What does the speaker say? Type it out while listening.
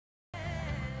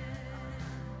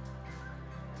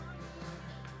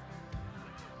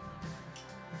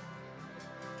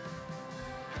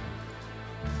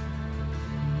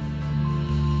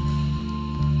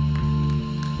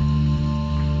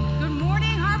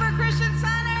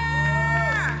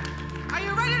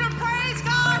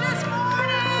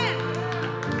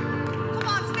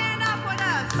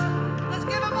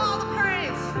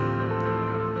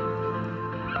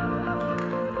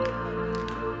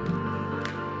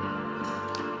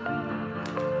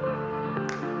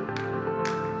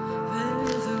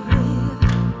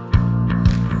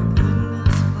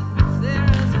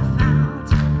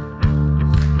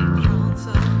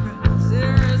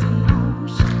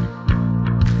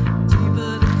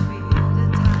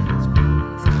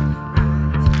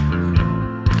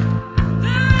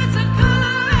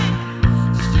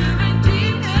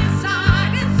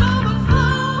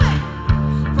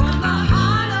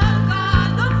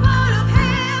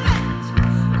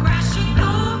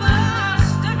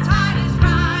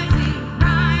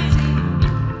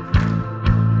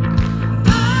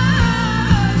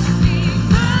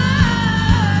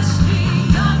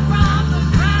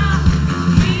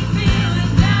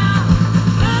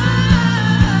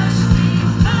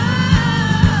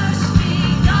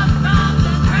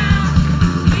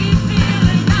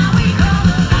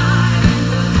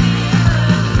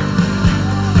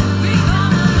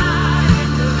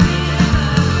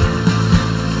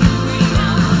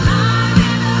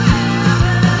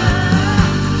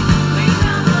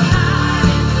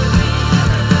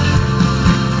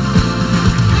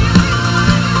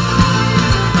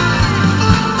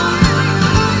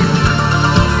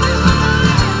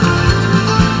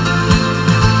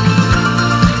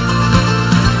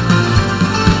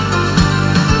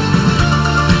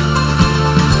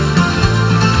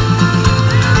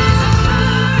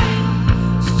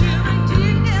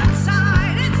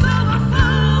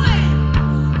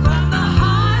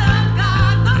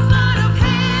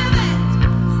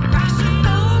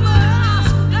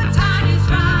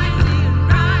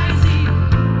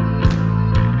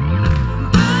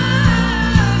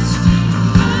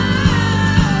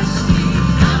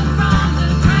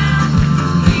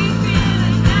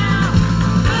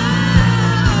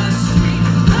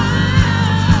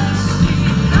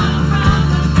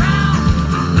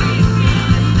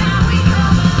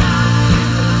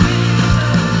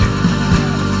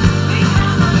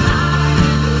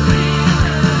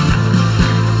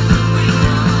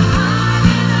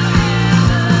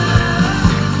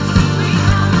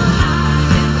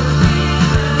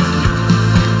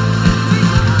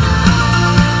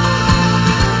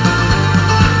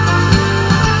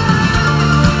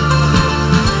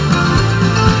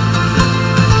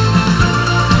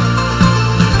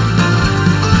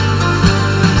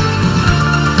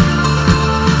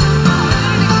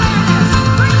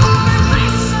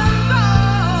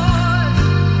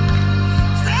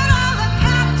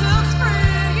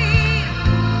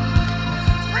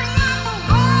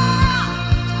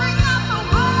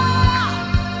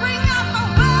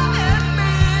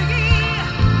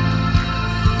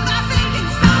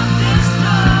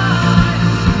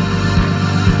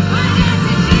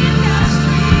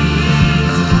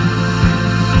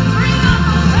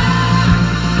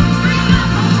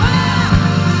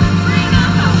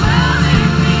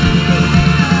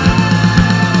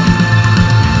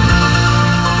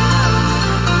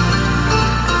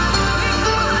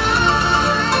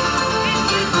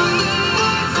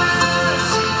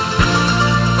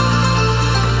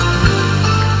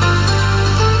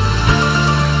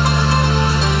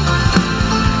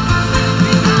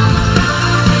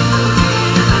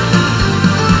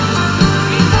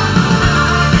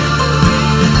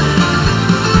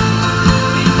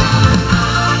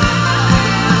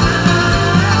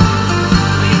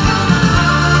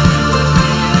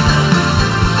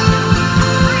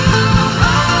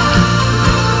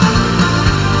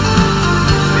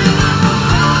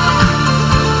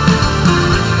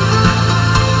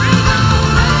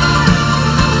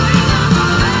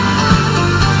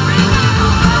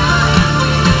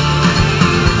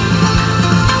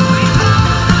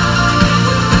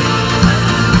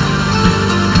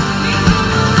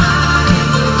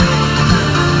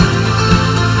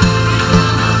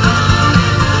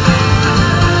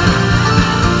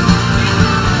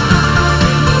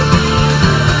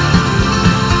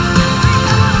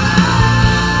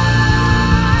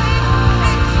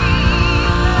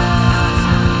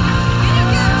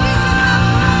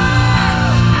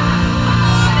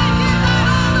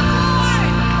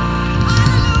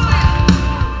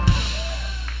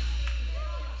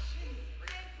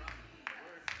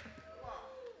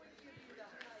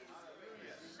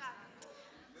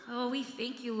Oh, we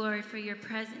thank you, Lord, for your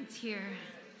presence here.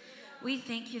 We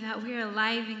thank you that we are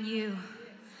alive in you.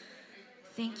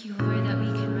 Thank you, Lord, that we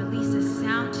can release a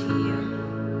sound to you.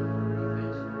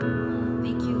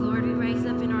 Thank you, Lord. We rise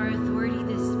up in our authority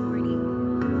this morning.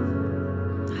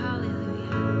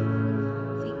 Hallelujah.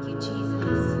 Thank you,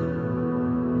 Jesus.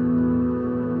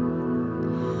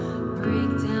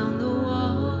 Break down the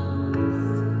walls,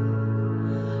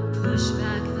 push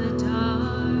back the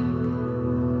dark,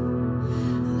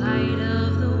 light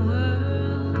of the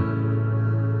world,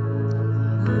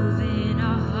 move in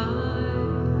our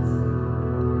hearts.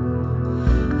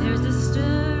 There's a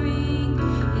stirring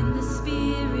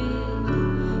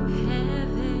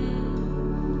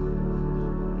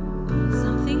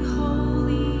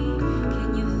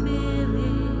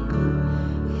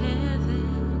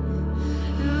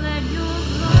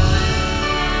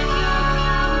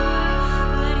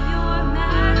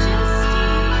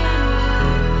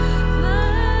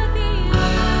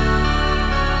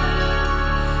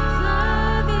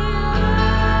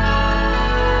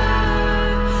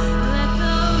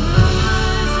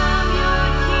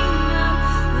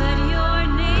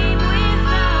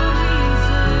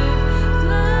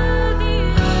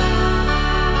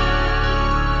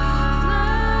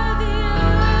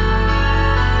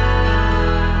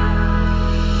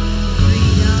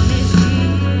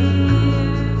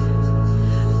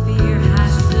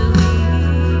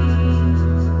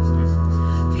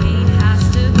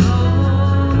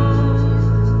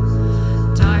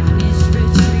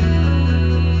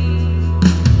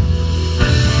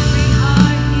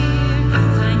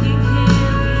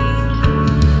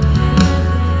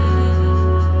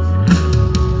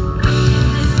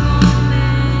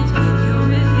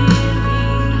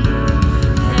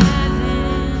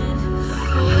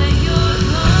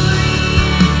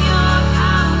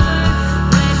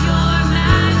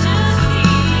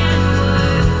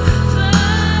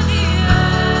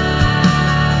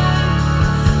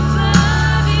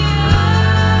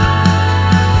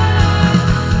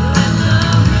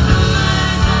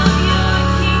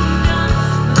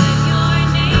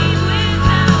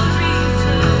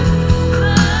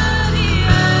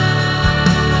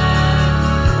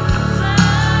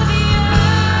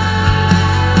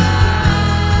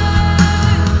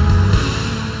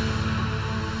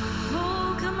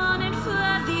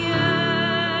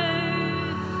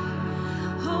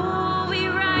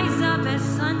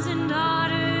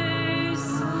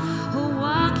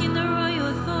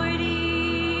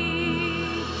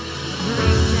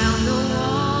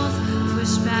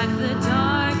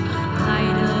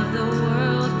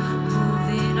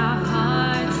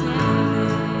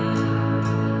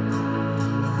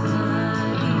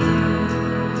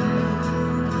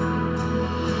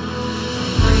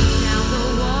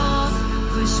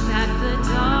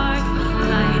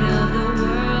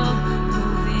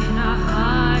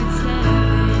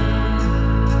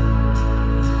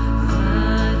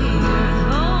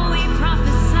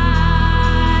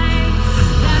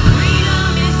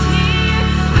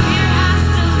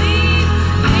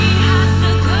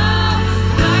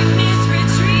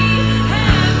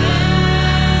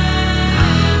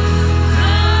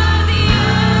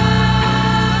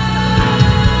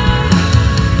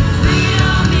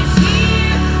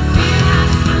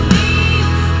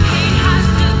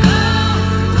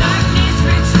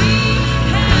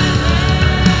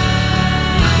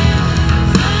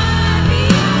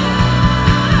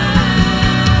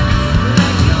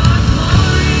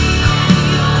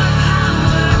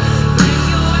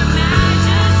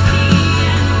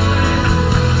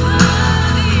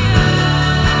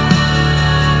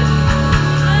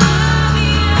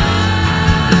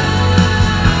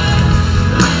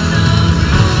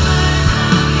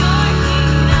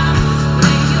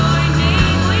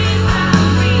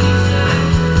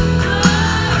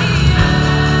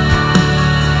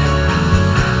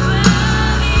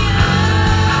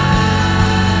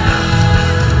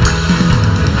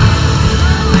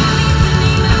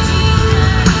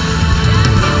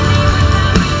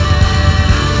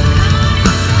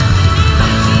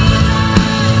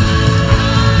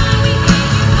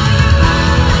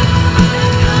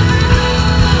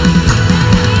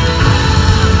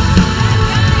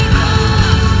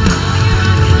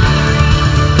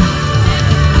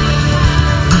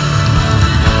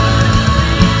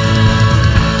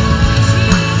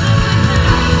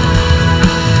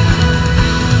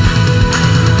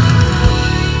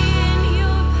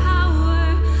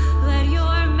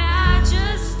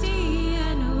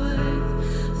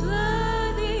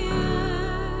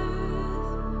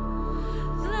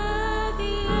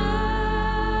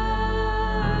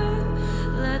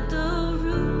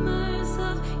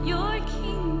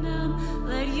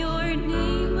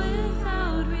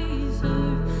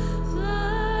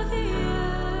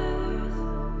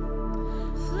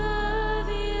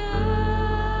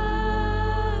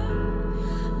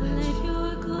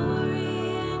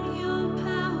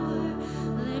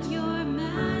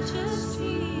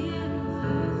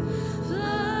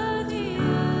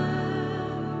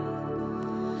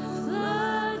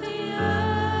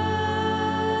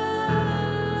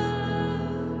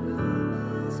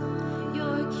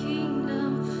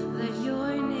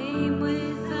name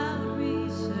without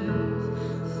reserve.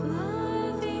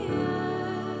 Flood the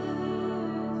earth,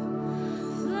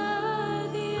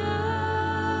 flood the earth.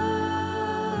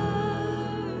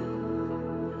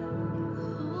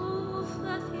 Oh,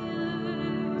 flood the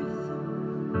earth.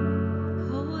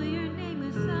 Oh, your name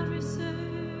without reserve.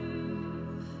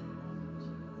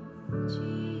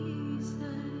 Jesus.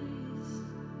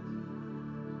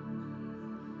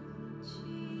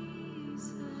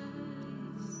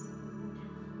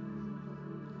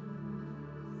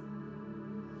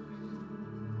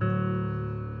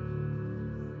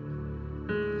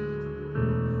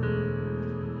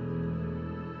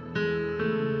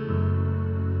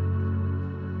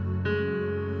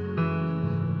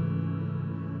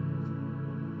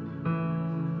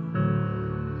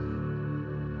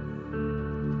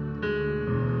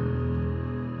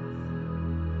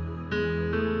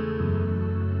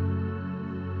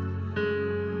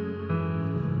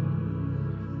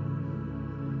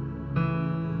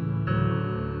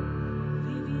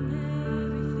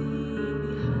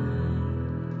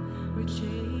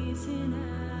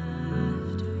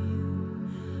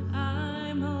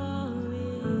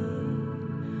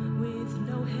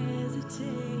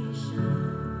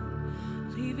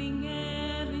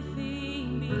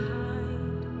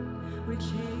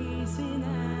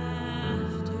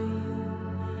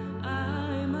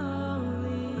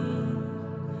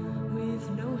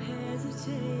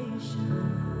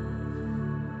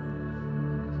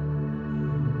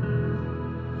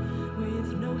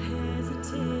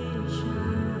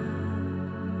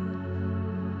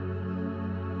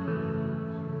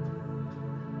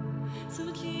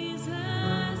 So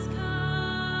Jesus,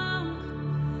 come,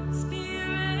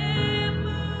 Spirit,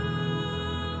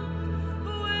 move.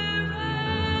 We're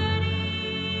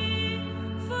ready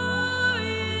for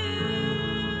you.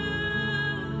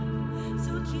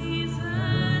 So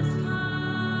Jesus,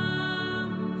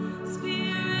 come,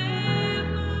 Spirit,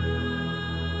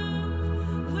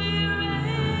 move. We're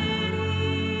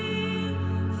ready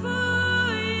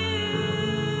for you.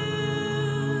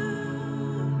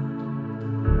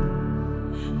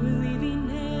 We're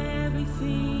leaving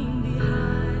everything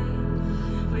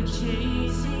behind. We're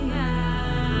chasing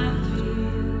after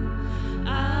you.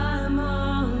 I'm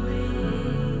all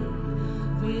in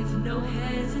with no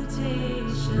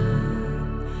hesitation.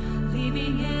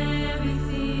 Leaving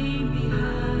everything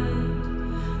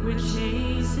behind. We're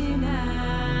chasing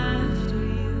after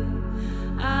you.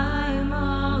 I'm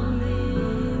all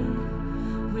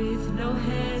in with no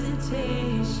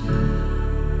hesitation.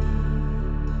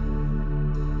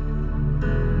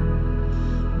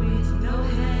 With no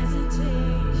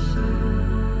hesitation.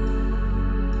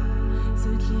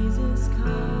 So Jesus,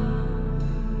 come.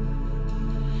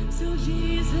 So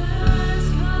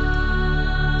Jesus, come.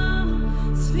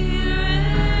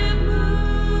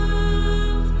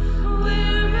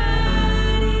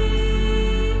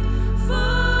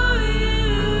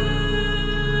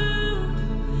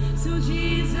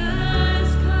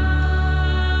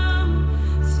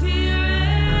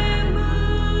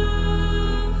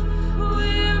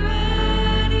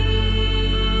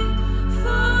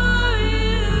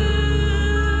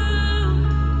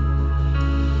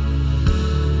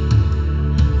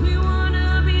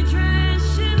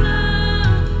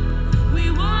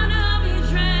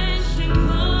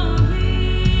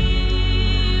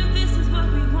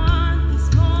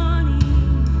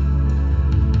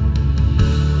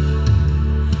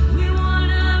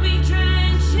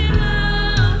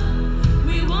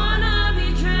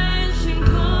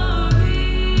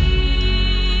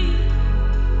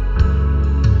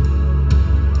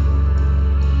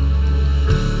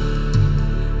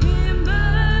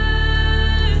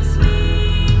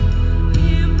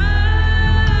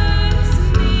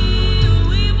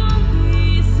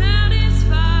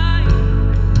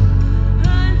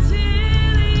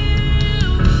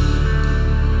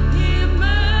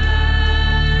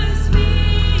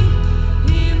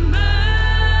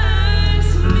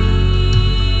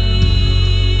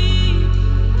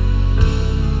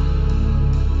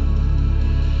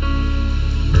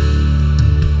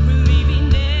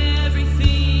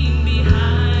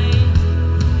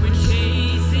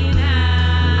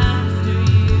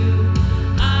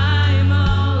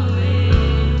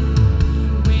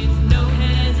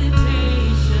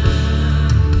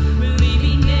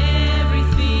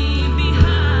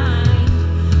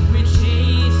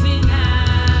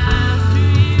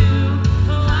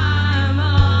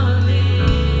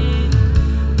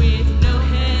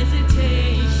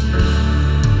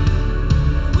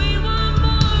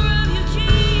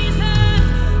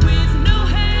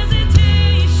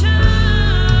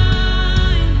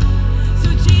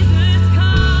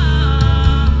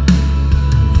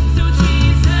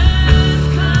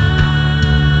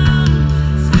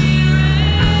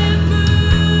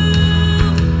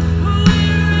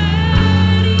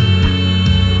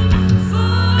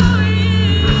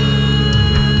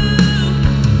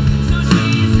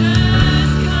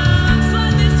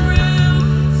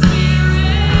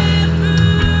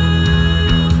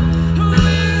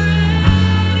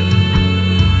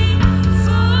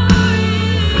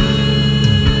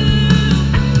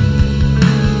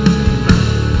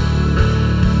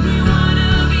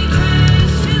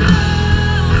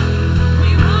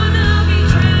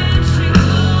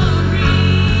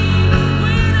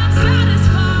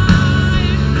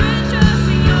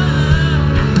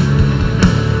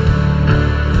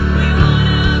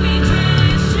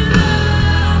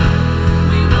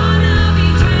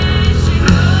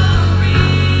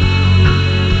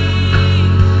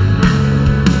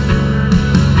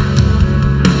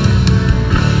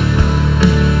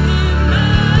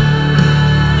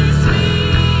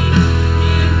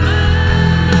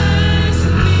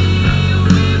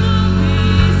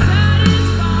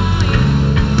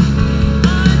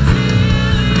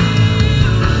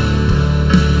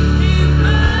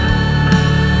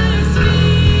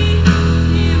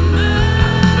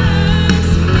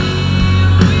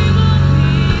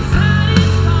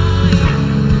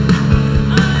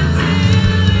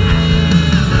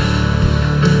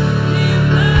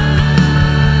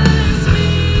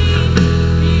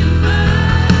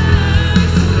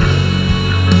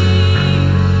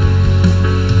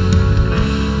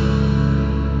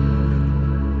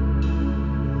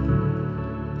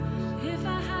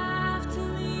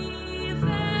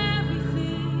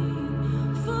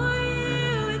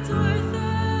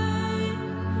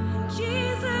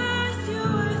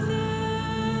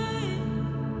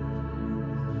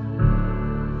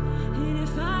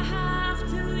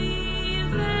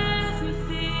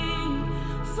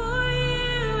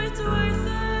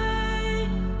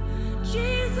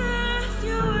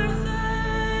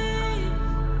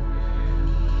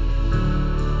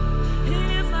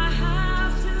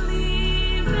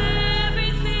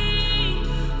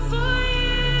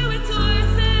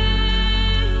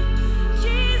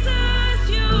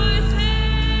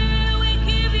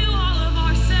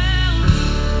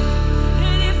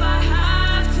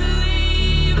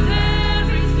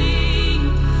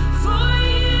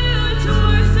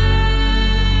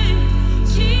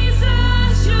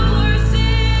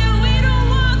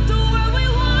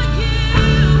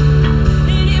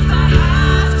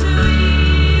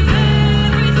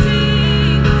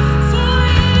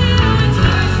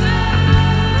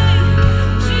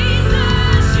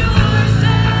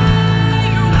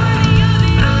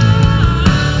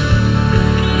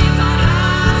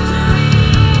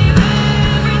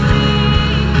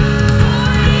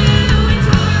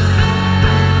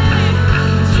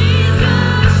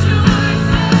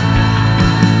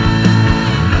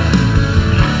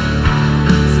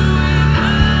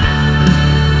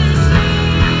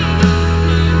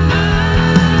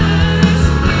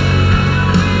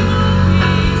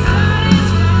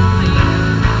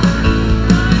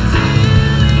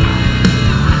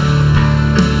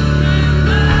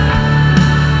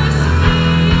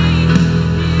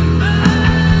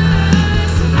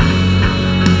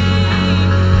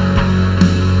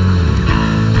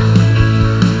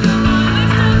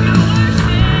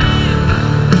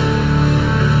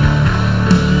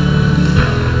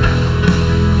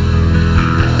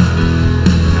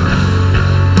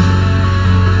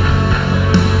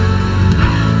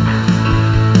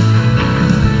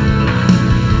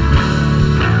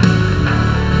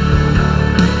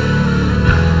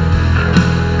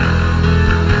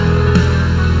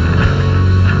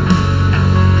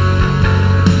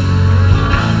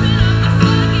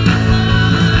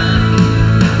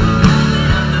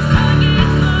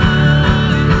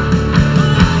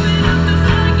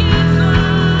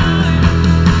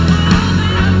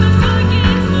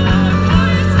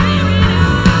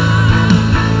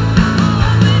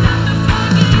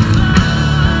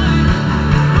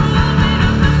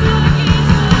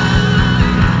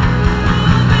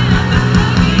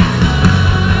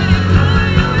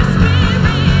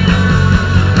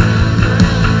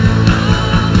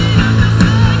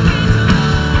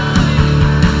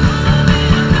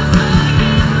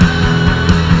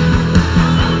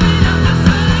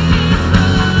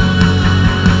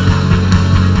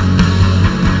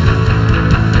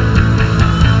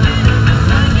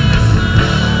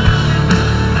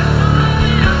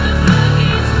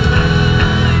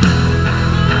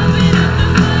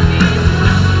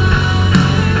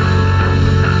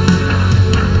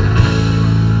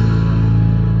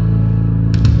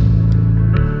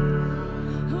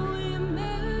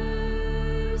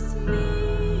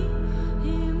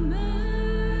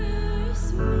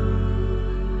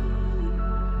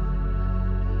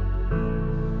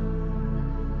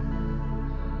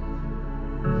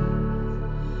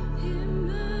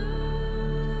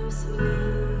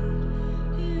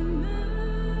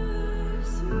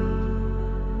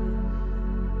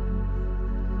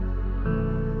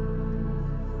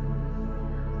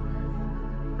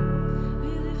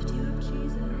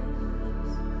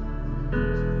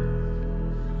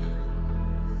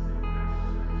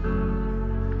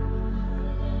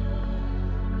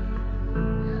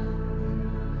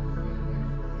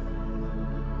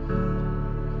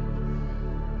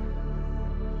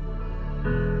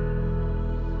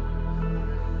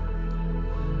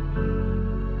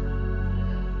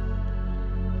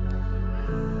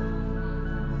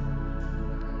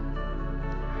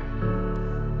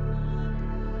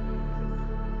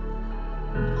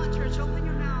 on, church, open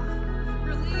your mouth.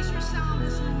 Release your sound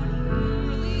this morning.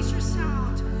 Release your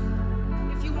sound.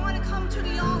 If you want to come to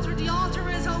the altar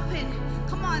is open.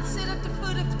 Come on, sit at the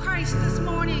foot of Christ this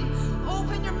morning.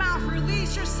 Open your mouth,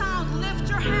 release your sound, lift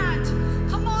your hand.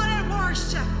 Come on and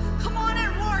worship. Come on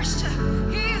and worship.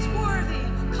 He is worthy.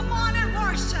 Come on and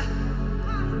worship.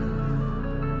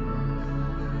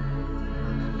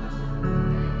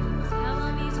 Tell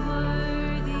him he's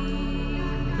worthy.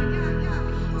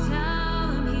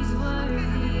 Tell him he's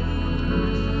worthy.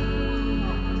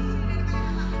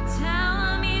 Tell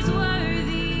him he's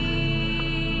worthy.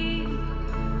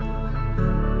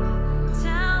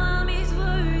 Tell him he's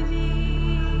worthy.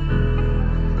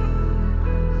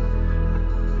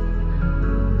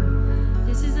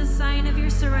 This is a sign of your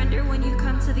surrender when you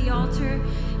come to the altar.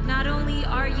 Not only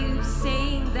are you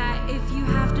saying that if you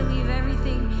have to leave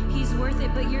everything, he's worth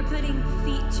it, but you're putting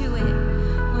feet to it.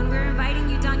 When we're inviting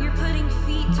you down, you're putting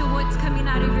feet to what's coming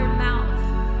out of your mouth.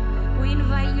 We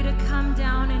invite you to come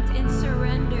down and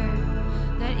surrender.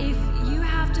 That if you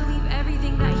have to leave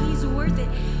everything, that he's worth it.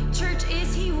 Church,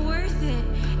 is he worth it?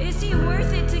 Is he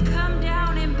worth it to come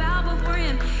down and bow before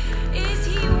him? Is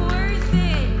he worth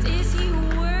it? Is he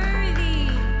worthy?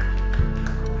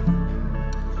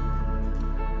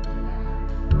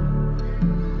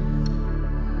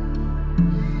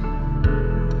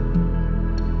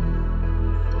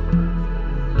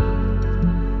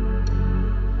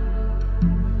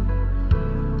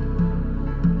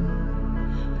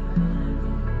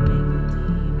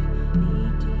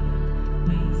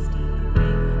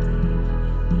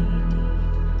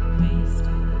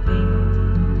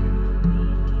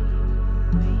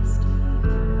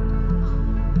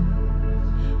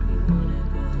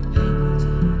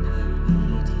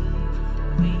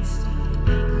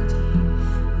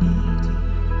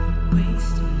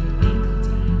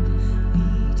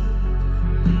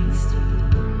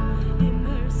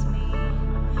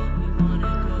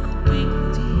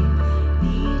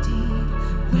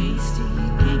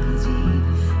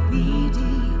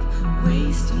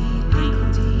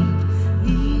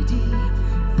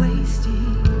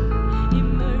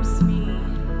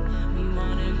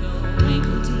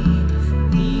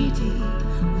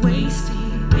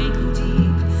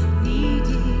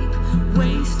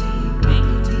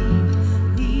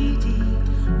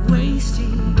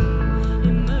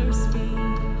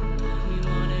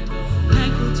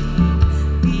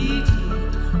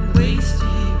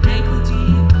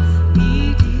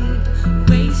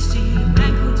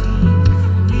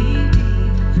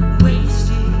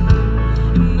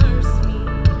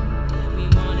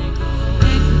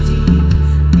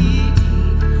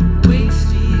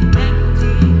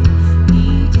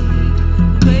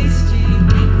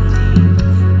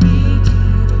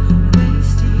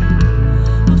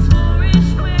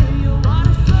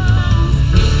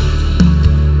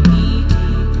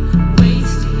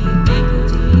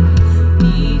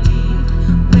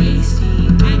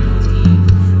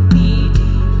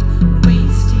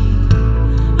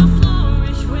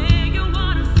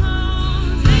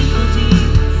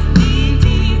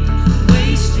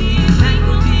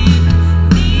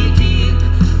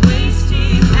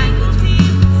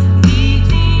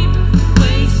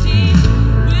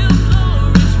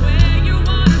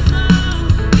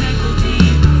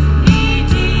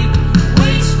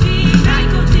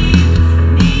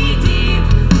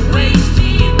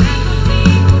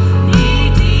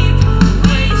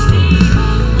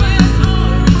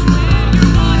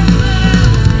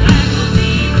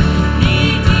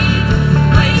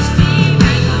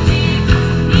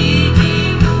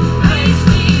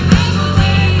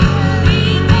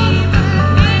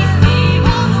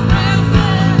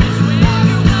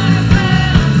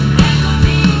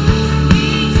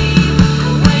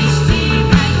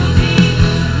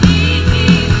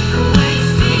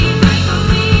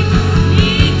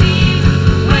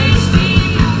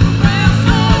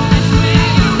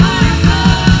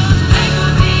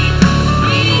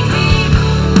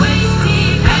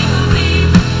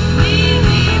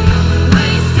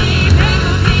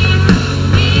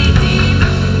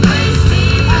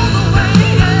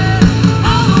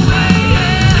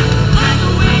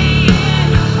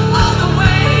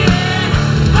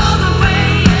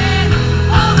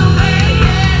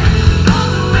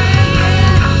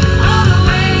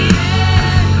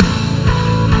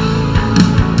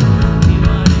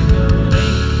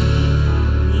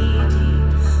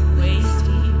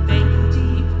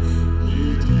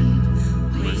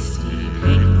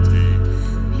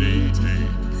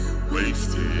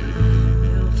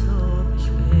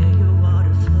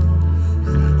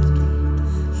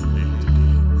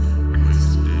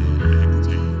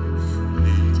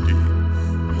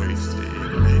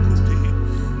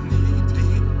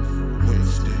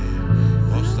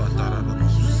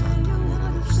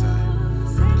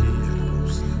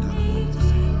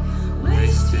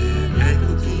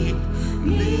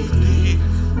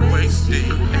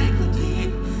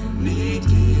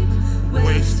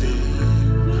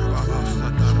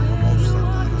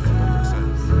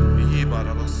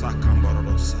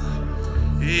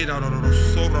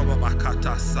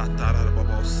 sorabakata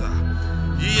satarabosa.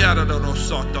 Yadado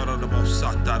sotarabo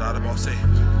satarabose.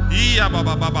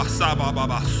 Yababa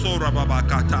sababa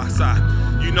sorabakata sa.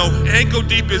 You know, ankle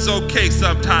deep is okay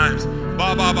sometimes.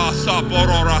 Baba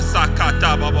saborora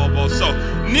sakata babo. So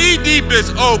knee deep is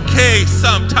okay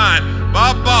sometimes.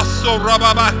 Baba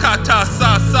sorabakata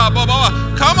sa baba.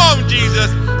 Come on,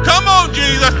 Jesus. Come on,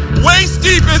 Jesus. Waist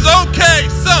deep is okay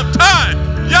sometimes.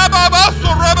 Yababa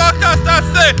sorabakata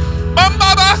se.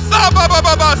 Bamba sa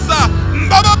baba sa.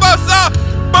 Baba sa.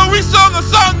 But we sung a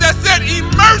song that said,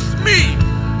 immerse me.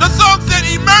 The song said,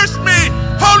 immerse me.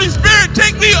 Holy Spirit,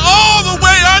 take me all the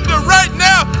way under right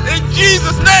now. In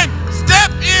Jesus' name, step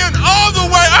in all the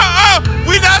way.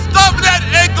 We're not stopping at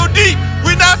ankle deep.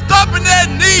 We're not stopping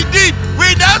at knee deep.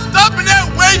 We're not stopping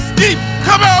at waist deep.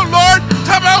 Come on, Lord.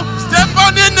 Come on. Step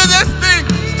on into this thing.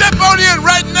 Step on in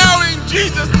right now in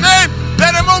Jesus' name.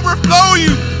 Let him overflow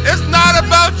you. It's not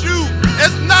about you.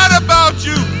 It's not about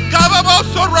you.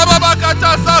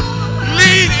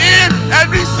 Lean in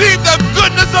and receive the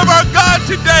goodness of our God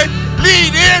today.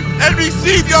 Lean in and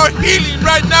receive your healing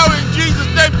right now in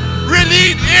Jesus' name.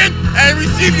 Lean in and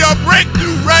receive your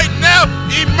breakthrough right now.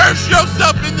 Immerse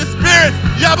yourself in the Spirit.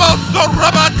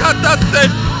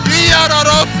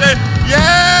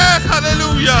 Yes,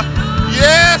 hallelujah.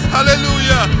 Yes,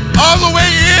 hallelujah. All the way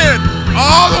in.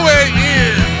 All the way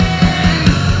in.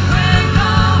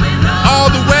 All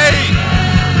the way.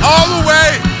 All the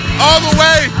way. All the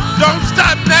way. Don't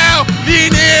stop now.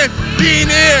 Lean in. Lean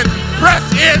in. Press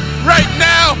in right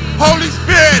now. Holy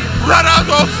Spirit.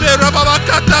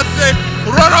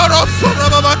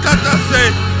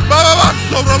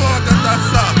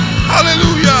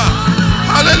 Hallelujah.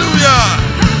 Hallelujah.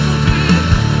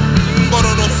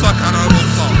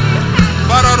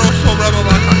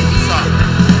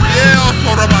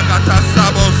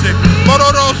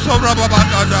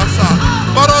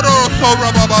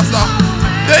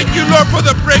 Thank you, Lord, for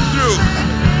the breakthrough.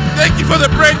 Thank you for the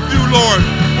breakthrough, Lord.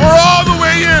 We're all the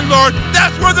way in, Lord.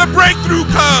 That's where the breakthrough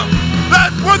comes.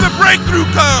 That's where the breakthrough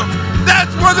comes.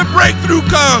 That's where the breakthrough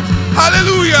comes.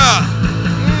 Hallelujah.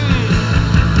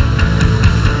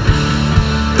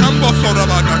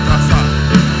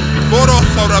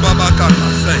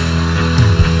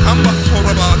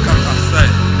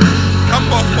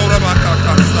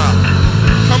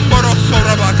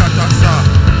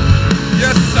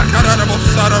 Yes,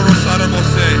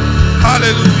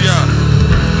 hallelujah.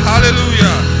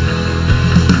 Hallelujah.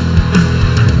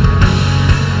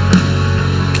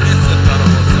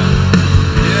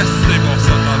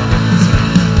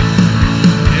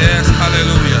 Yes,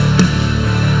 hallelujah.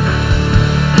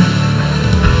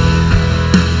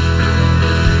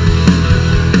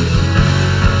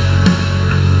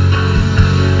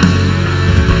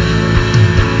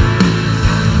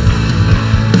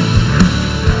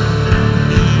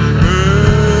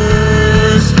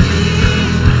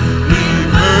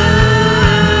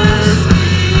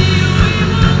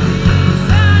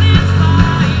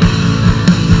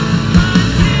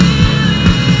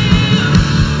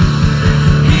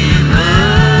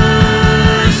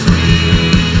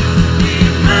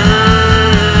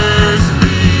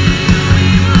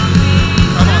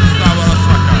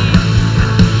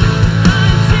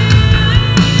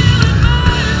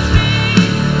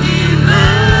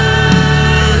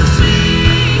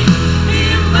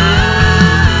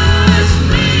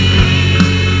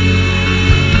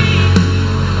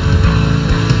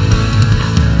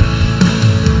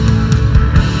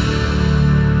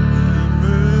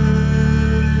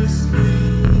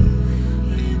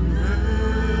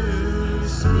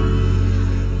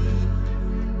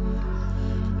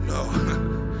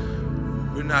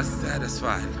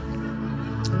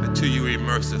 Until you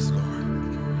immerse us,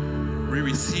 Lord. We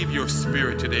receive your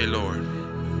spirit today, Lord.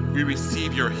 We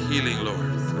receive your healing,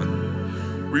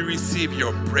 Lord. We receive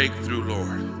your breakthrough,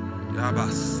 Lord.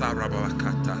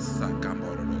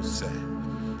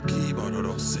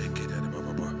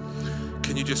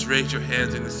 Can you just raise your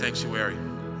hands in the sanctuary?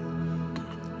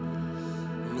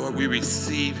 Lord, we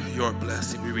receive your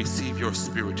blessing. We receive your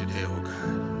spirit today, oh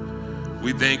God.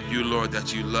 We thank you, Lord,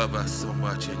 that you love us so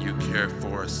much and you care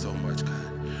for us so much,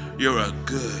 God. You're a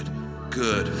good,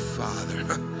 good Father.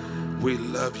 We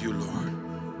love you, Lord.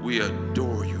 We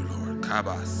adore you, Lord.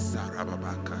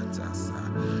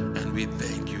 And we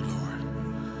thank you,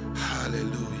 Lord.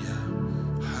 Hallelujah.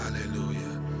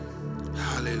 Hallelujah.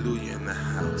 Hallelujah in the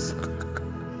house.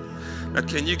 Now,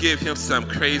 can you give him some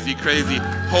crazy, crazy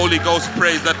Holy Ghost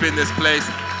praise up in this place?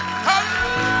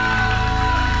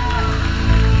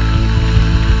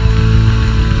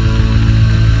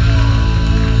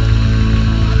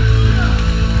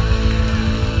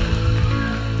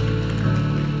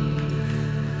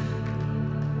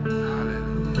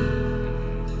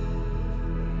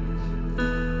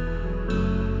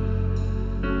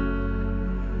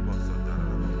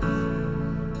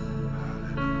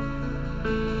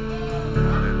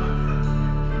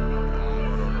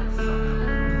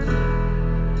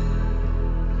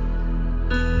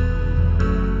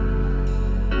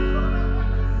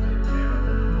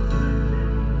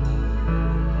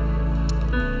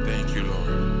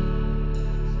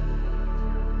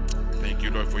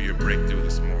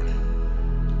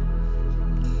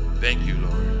 you,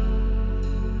 Lord.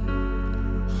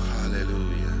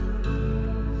 Hallelujah.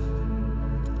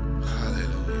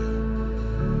 Hallelujah.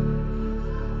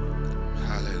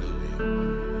 Hallelujah.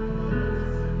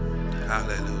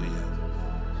 Hallelujah.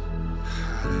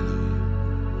 Hallelujah.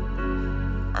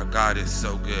 Our God is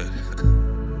so good.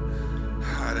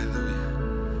 Hallelujah.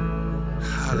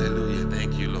 Hallelujah.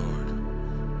 Thank you, Lord.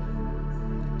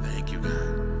 Thank you,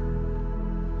 God.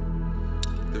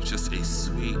 There's just a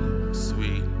sweet,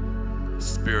 sweet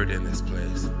spirit in this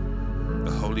place.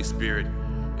 The Holy Spirit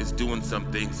is doing some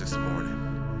things this morning.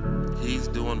 He's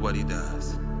doing what he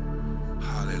does.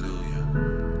 Hallelujah.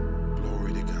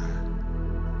 Glory to God.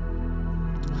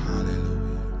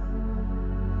 Hallelujah.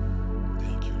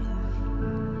 Thank you,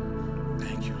 Lord.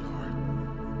 Thank you, Lord.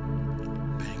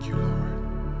 Thank you, Lord.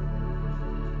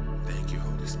 Thank you,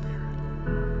 Holy Spirit.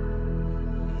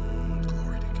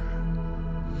 Glory to God.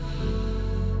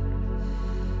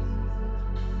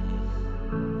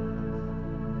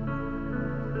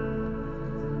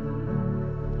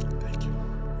 Thank you, Lord.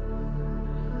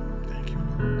 Thank you,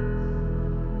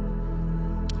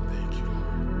 Lord. Thank you,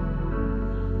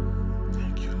 Lord.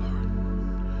 Thank you,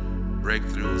 Lord.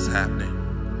 Breakthrough is happening.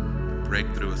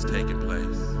 Breakthrough is taking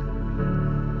place.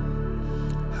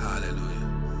 Hallelujah.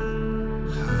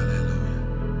 Hallelujah.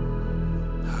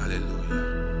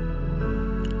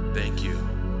 Hallelujah. Thank you.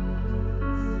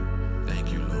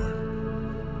 Thank you, Lord.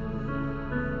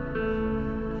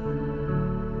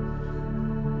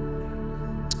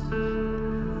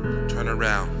 Turn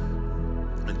around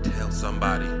and tell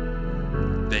somebody,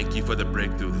 thank you for the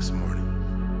breakthrough this morning.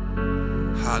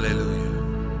 Hallelujah.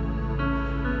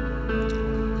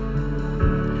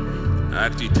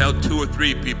 Actually, tell 2 or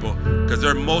 3 people, because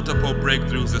there are multiple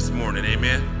breakthroughs this morning.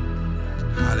 Amen.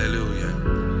 Hallelujah.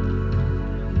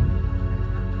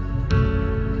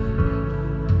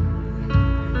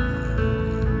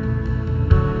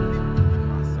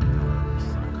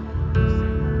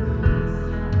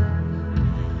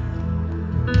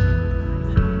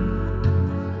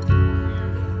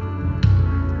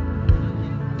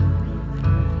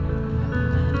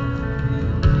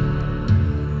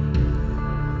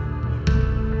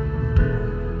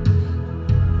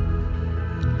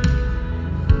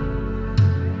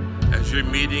 As you're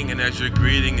meeting and as you're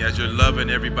greeting, as you're loving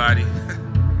everybody,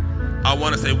 I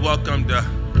want to say welcome to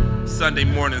Sunday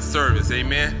morning service.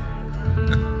 Amen.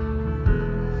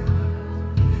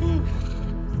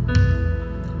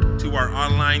 To our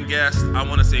online guests, I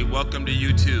want to say welcome to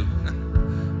you too.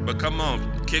 But come on,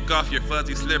 kick off your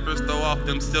fuzzy slippers, throw off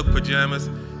them silk pajamas,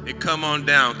 and come on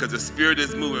down, because the Spirit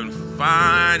is moving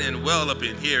fine and well up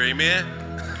in here. Amen.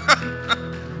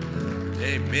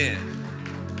 Amen.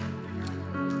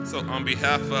 So on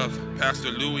behalf of Pastor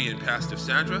Louie and Pastor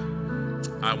Sandra,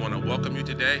 I want to welcome you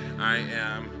today. I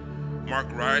am Mark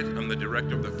Wright. I'm the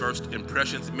director of the First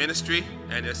Impressions Ministry,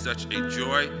 and it's such a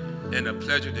joy and a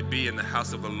pleasure to be in the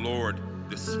house of the Lord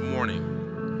this morning.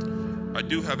 I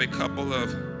do have a couple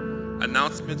of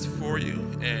announcements for you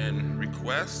and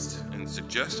requests and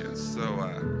suggestions. So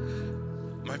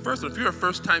my first one, if you're a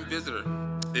first-time visitor,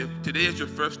 if today is your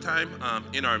first time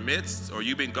in our midst, or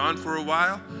you've been gone for a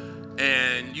while,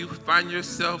 and you find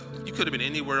yourself, you could have been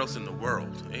anywhere else in the world,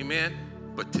 amen?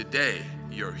 But today,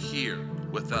 you're here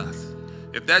with us.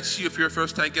 If that's you, if you're a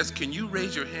first-time guest, can you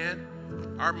raise your hand?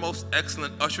 Our most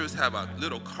excellent ushers have a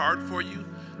little card for you.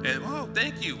 And, oh,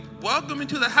 thank you. Welcome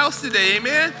into the house today,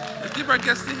 amen? Let's give our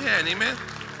guests a hand, amen?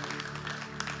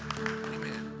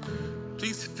 Amen.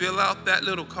 Please fill out that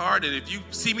little card, and if you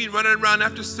see me running around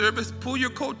after service, pull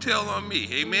your coattail on me,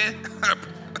 amen?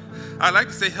 I'd like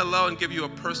to say hello and give you a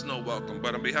personal welcome,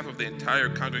 but on behalf of the entire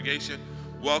congregation,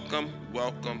 welcome,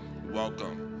 welcome,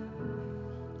 welcome.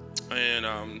 And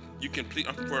you can please,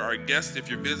 for our guests, if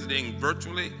you're visiting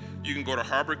virtually, you can go to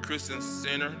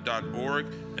harborchristiancenter.org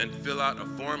and fill out a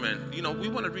form. And, you know, we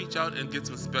want to reach out and get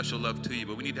some special love to you,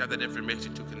 but we need to have that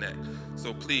information to connect.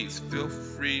 So please feel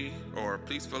free, or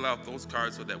please fill out those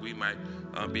cards so that we might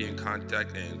be in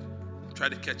contact and try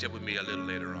to catch up with me a little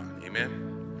later on. Amen.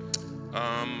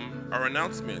 Our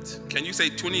announcement. Can you say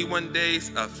 21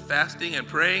 days of fasting and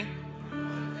praying?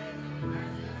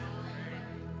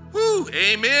 Woo,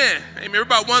 amen. Amen. We're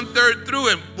about 1/3 through,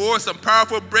 and boy, some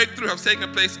powerful breakthrough has taken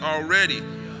place already.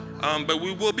 But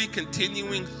we will be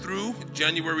continuing through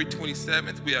January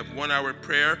 27th. We have 1-hour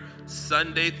prayer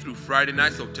Sunday through Friday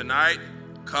night. So tonight,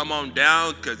 come on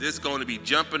down, because it's going to be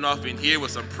jumping off in here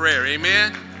with some prayer.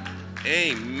 Amen.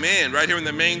 Amen. Right here in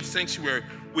the main sanctuary,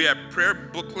 we have prayer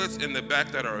booklets in the back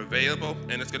that are available,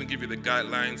 and it's going to give you the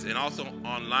guidelines. And also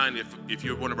online, if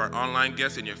you're one of our online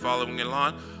guests and you're following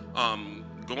along,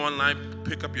 go online,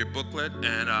 pick up your booklet,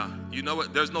 and you know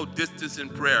what? There's no distance in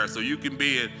prayer. So you can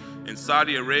be in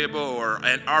Saudi Arabia or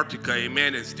Antarctica,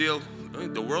 amen, and still,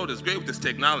 the world is great with this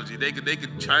technology. They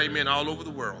could chime in all over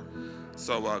the world.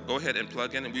 So go ahead and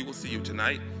plug in, and we will see you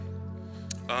tonight.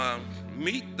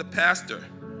 Meet the pastor.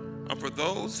 For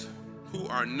those who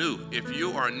are new, if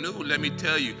you are new, let me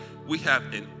tell you, we have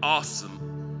an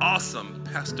awesome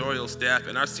pastoral staff.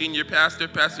 And our senior pastor,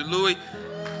 Pastor Louie,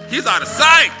 he's out of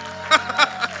sight.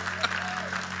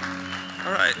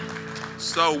 All right.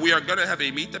 So we are going to have a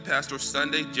Meet the Pastor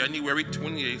Sunday, January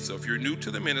 28th. So if you're new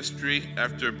to the ministry,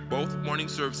 after both morning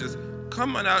services,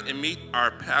 come on out and meet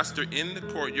our pastor in the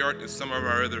courtyard and some of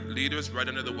our other leaders right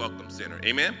under the Welcome Center.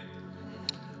 Amen?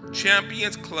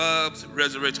 Champions Club's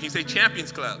Resurrection. Can you say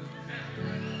Champions Club?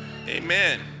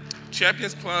 Amen.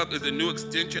 Champions Club is a new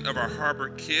extension of our Harbor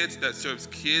Kids that serves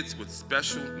kids with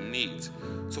special needs.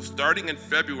 So starting in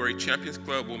February, Champions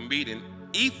Club will meet in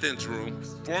Ethan's room,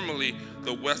 formerly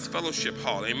the West Fellowship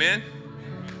Hall. Amen?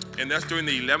 And that's during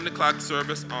the 11 o'clock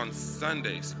service on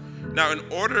Sundays. Now, in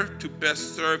order to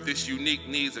best serve this unique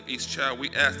needs of each child,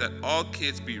 we ask that all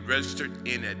kids be registered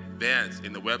in advance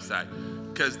in the website.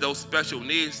 Because those special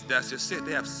needs, that's just it,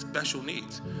 they have special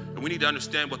needs. And we need to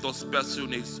understand what those special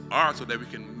needs are so that we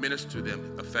can minister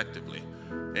them effectively.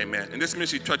 Amen. And this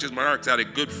ministry touches my heart because I had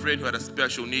a good friend who had a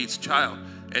special needs child.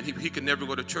 And he could never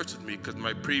go to church with me because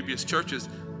my previous churches,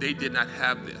 they did not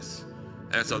have this.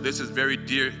 And so this is very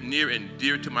near and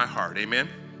dear to my heart. Amen.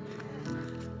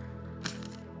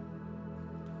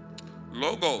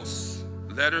 Logos,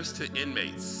 letters to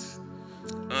inmates.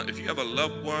 If you have a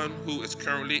loved one who is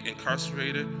currently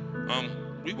incarcerated,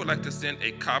 we would like to send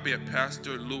a copy of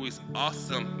Pastor Louie's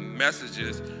awesome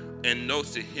messages and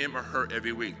notes to him or her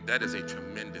every week. That is a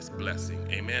tremendous blessing.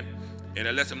 Amen. And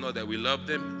it lets them know that we love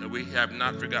them and we have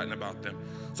not forgotten about them.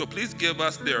 So please give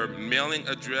us their mailing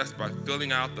address by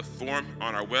filling out the form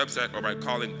on our website or by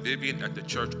calling Vivian at the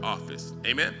church office.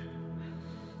 Amen.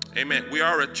 Amen. We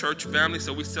are a church family,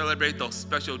 so we celebrate those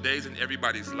special days in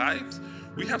everybody's lives.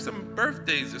 We have some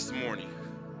birthdays this morning.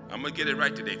 I'm going to get it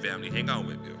right today, family. Hang on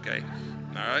with me, okay?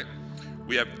 All right.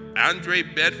 We have Andre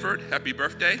Bedford. Happy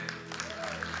birthday.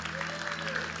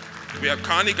 We have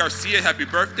Connie Garcia. Happy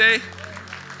birthday.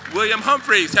 William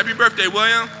Humphreys. Happy birthday,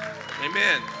 William.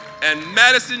 Amen. And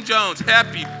Madison Jones.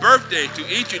 Happy birthday to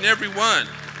each and every one.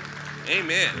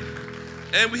 Amen.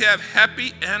 And we have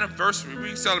happy anniversary.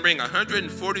 We're celebrating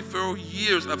 144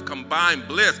 years of combined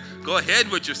bliss. Go ahead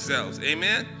with yourselves.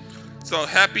 Amen. So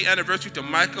happy anniversary to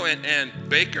Michael and Ann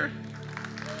Baker.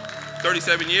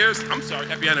 37 years. I'm sorry,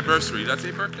 happy anniversary. Did I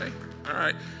say birthday? All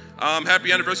right.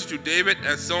 Happy anniversary to David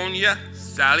and Sonia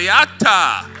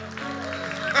Saliata.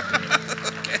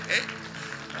 Okay.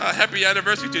 Happy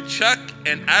anniversary to Chuck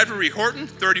and Ivory Horton,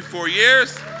 34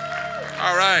 years.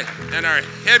 All right. And our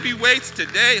heavyweights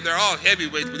today, they're all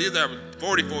heavyweights, but these are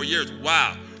 44 years.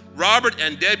 Wow. Robert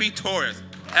and Debbie Torres.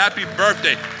 Happy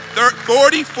birthday.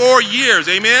 44 years.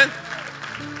 Amen.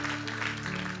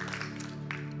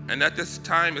 And at this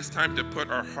time, it's time to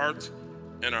put our hearts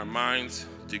and our minds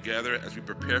together as we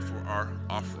prepare for our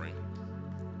offering.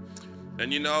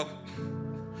 And you know,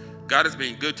 God has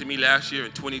been good to me last year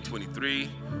in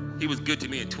 2023. He was good to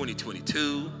me in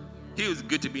 2022. He was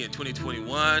good to me in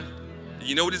 2021. And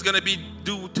you know what he's going to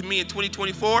do to me in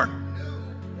 2024?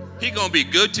 He's going to be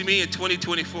good to me in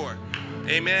 2024.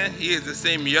 Amen. He is the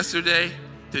same yesterday,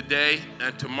 today,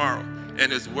 and tomorrow. And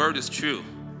his word is true.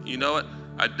 You know what?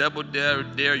 I double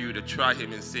dare you to try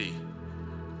him and see.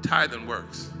 Tithing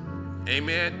works.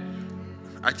 Amen.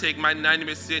 I take my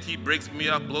 90%, he breaks me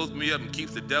up, blows me up, and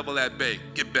keeps the devil at bay.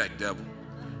 Get back, devil.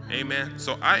 Amen.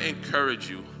 So I encourage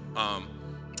you,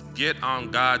 get on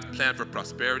God's plan for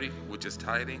prosperity, which is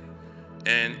tithing.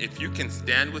 And if you can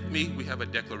stand with me, we have a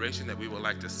declaration that we would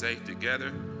like to say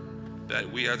together, that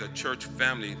we as a church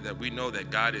family, that we know that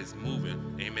God is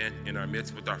moving, amen, in our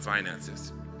midst with our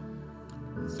finances.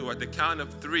 So at the count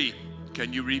of 3,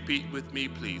 can you repeat with me,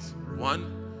 please?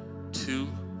 1, 2,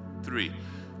 3.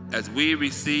 As we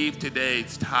receive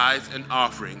today's tithes and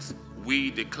offerings,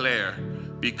 we declare,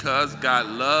 because God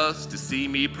loves to see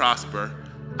me prosper,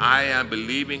 I am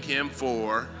believing him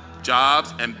for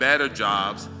jobs and better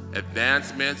jobs,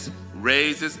 advancements,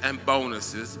 raises and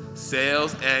bonuses,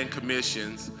 sales and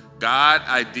commissions, God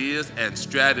ideas and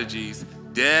strategies,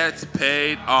 debts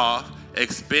paid off,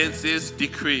 expenses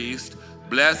decreased,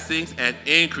 blessings and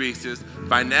increases,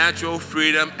 financial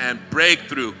freedom and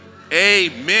breakthrough.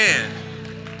 Amen.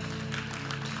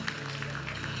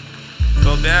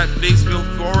 So that, please feel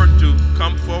forward to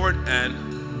come forward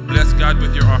and bless God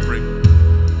with your offering.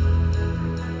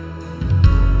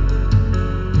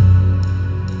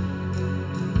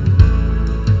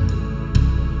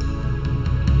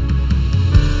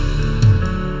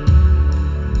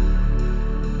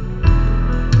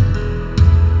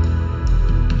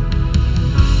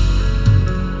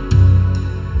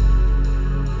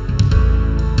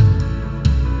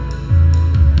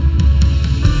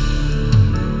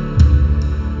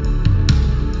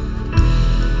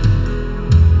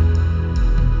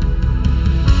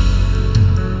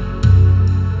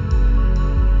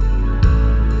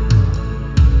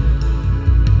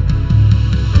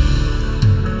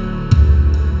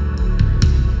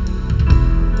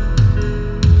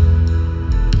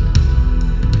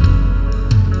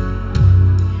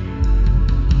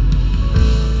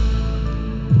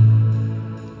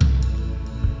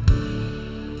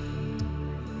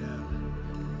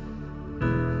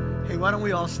 why don't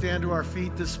we all stand to our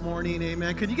feet this morning,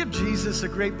 amen. Can you give Jesus a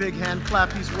great big hand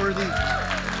clap? He's worthy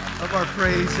of our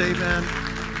praise, amen.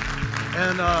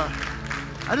 And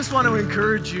I just want to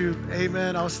encourage you,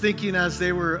 amen. I was thinking as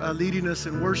they were leading us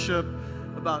in worship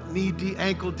about knee deep,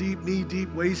 ankle deep, knee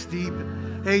deep, waist deep.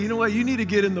 Hey, you know what? You need to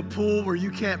get in the pool where you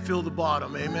can't feel the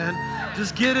bottom, amen.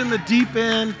 Just get in the deep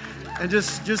end and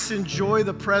just enjoy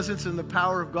the presence and the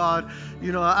power of God.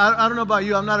 You know, I don't know about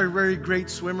you, I'm not a very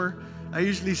great swimmer. I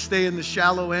usually stay in the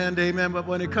shallow end, amen. But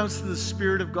when it comes to the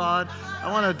Spirit of God, I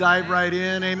want to dive right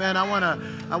in, amen. I want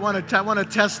to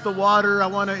test the water. I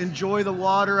want to enjoy the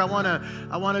water. I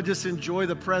want to just enjoy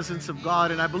the presence of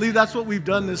God. And I believe that's what we've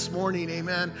done this morning,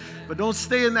 amen. But don't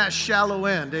stay in that shallow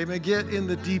end, amen. Get in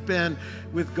the deep end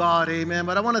with God, amen.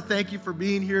 But I want to thank you for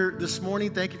being here this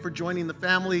morning. Thank you for joining the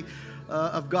family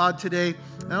of God today.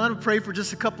 And I want to pray for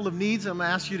just a couple of needs. I'm going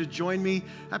to ask you to join me.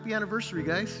 Happy anniversary,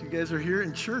 guys. You guys are here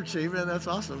in church. Amen. That's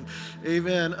awesome.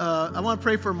 Amen. I want to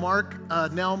pray for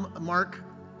Nelma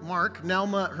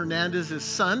Hernandez, his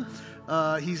son.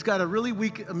 He's got a really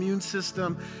weak immune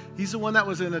system. He's the one that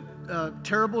was in a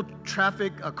terrible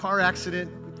car accident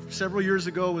several years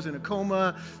ago, was in a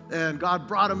coma, and God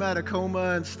brought him out of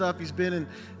coma and stuff. He's been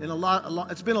in a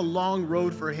lot. It's been a long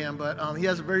road for him, but he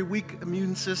has a very weak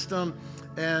immune system,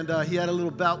 and he had a little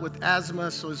bout with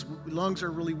asthma, so his lungs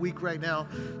are really weak right now.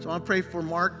 So I want to pray for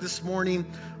Mark this morning.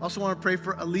 Also want to pray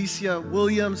for Alicia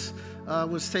Williams.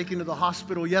 Was taken to the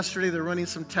hospital yesterday. They're running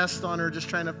some tests on her, just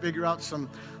trying to figure out some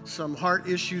heart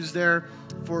issues there.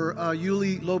 For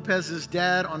Yuli Lopez's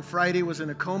dad on Friday was in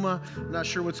a coma. I'm not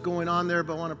sure what's going on there,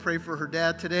 but I want to pray for her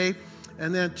dad today.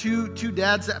 And then two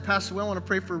dads that passed away. I want to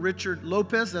pray for Richard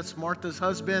Lopez. That's Martha's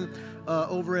husband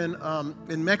over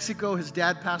in Mexico. His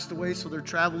dad passed away, so they're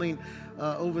traveling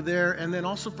over there. And then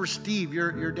also for Steve,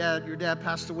 your dad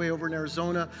passed away over in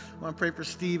Arizona. I want to pray for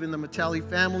Steve and the Matali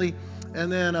family. And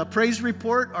then a praise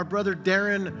report. Our brother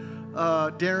Darren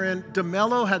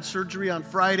DeMello had surgery on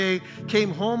Friday,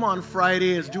 came home on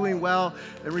Friday, is doing well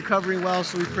and recovering well,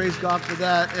 so we praise God for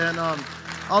that. And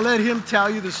I'll let him tell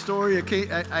you the story.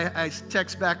 I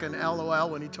text back an LOL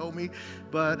when he told me,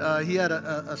 but he had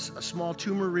a small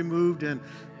tumor removed, and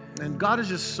God is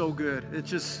just so good.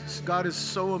 God is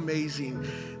so amazing,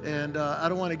 and I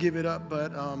don't want to give it up,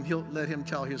 but he'll let him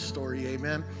tell his story,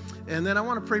 amen. And then I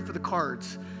want to pray for the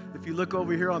cards. If you look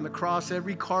over here on the cross,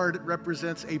 every card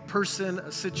represents a person,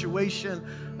 a situation,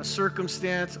 a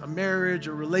circumstance, a marriage,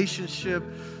 a relationship,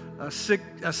 a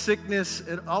sickness.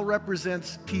 It all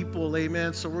represents people,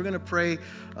 amen. So we're going to pray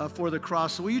for the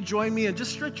cross. So will you join me and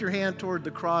just stretch your hand toward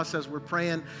the cross as we're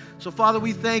praying. So Father,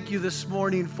 we thank you this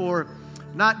morning for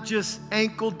not just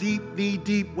ankle deep, knee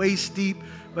deep, waist deep,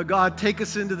 but God, take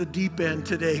us into the deep end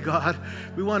today, God.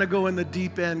 We want to go in the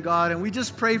deep end, God, and we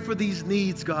just pray for these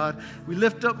needs, God. We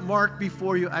lift up Mark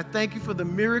before you. I thank you for the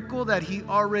miracle that he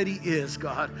already is,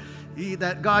 God.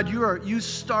 God, you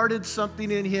started something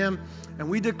in him, and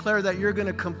we declare that you're going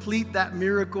to complete that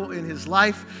miracle in his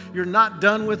life. You're not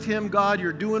done with him, God.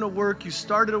 You're doing a work. You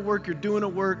started a work. You're doing a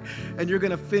work, and you're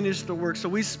going to finish the work. So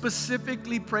we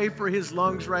specifically pray for his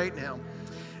lungs right now.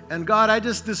 And God, I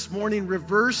just this morning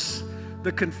reverse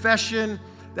the confession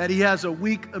that he has a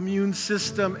weak immune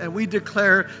system, and we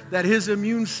declare that his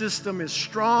immune system is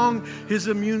strong, his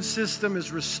immune system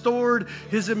is restored,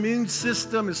 his immune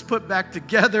system is put back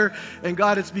together, and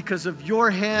God, it's because of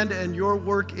your hand and your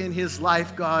work in his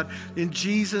life, God, in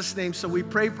Jesus' name. So we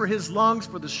pray for his lungs,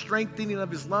 for the strengthening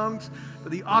of his lungs, for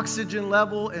the oxygen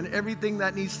level and everything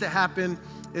that needs to happen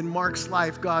in Mark's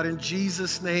life, God, in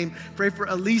Jesus' name. Pray for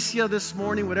Alicia this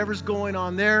morning, whatever's going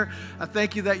on there. I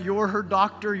thank you that you're her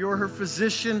doctor, you're her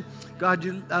physician. God,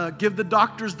 you give the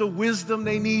doctors the wisdom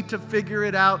they need to figure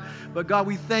it out. But God,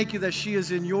 we thank you that she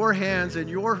is in your hands and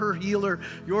you're her healer,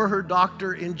 you're her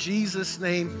doctor, in Jesus'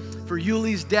 name. For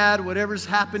Yuli's dad, whatever's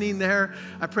happening there,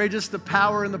 I pray just the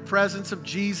power and the presence of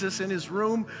Jesus in his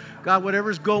room. God,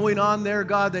 whatever's going on there,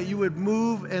 God, that you would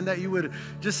move and that you would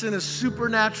just in a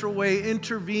supernatural way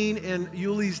intervene in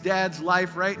Yuli's dad's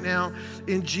life right now,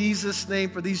 in Jesus'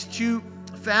 name. For these two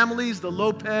families, the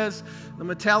Lopez, the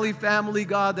Matali family,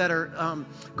 God, that are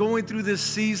going through this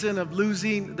season of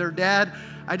losing their dad,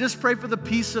 I just pray for the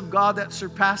peace of God that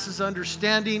surpasses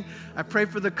understanding. I pray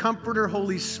for the Comforter,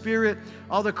 Holy Spirit,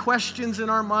 all the questions in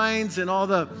our minds and all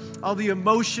the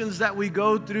emotions that we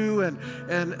go through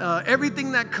and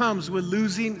everything that comes with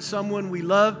losing someone we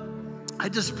love. I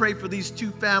just pray for these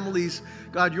two families,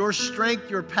 God, your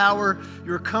strength, your power,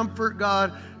 your comfort,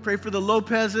 God. Pray for the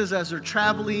Lopezes as they're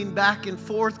traveling back and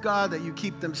forth, God, that you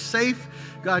keep them safe.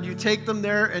 God, you take them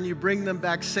there and you bring them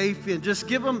back safe, and just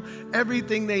give them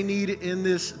everything they need in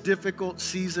this difficult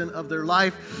season of their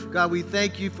life. God, we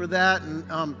thank you for that.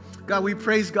 And God, we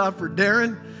praise God for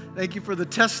Darren. Thank you for the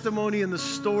testimony and the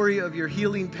story of your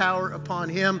healing power upon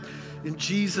him. In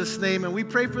Jesus' name. And we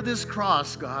pray for this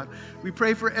cross, God. We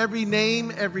pray for every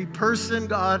name, every person,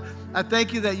 God. I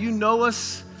thank you that you know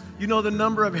us. You know the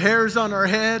number of hairs on our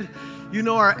head. You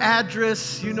know our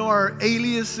address. You know our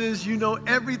aliases. You know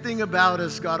everything about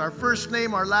us, God. Our first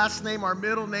name, our last name, our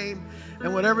middle name,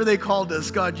 and whatever they called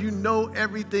us, God. You know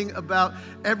everything about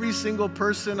every single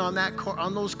person on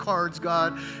those cards,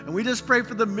 God. And we just pray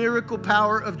for the miracle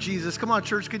power of Jesus. Come on,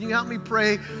 church, can you help me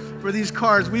pray for these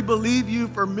cards? We believe you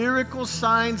for miracles,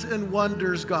 signs, and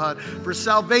wonders, God. For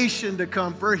salvation to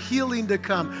come, for healing to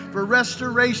come, for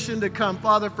restoration to come,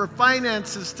 Father, for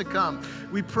finances to come.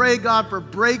 We pray, God, for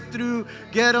breakthrough.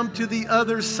 Get them to the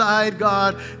other side,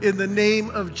 God, in the name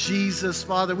of Jesus,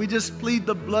 Father. We just plead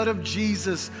the blood of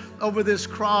Jesus over this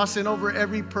cross and over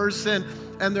every person.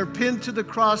 And they're pinned to the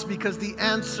cross because the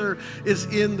answer is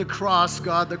in the cross,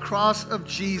 God. The cross of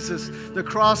Jesus, the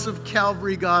cross of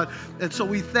Calvary, God. And so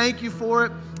we thank you for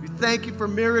it. We thank you for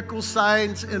miracles,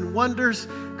 signs, and wonders.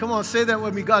 Come on, say that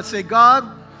with me, God. Say, God,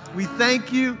 we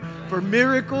thank you for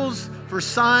miracles, for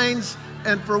signs,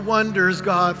 and for wonders,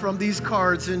 God, from these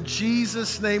cards. In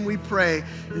Jesus' name we pray.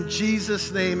 In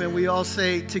Jesus' name. And we all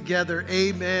say together,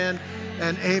 amen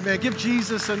and amen. Give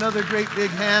Jesus another great big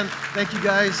hand. Thank you,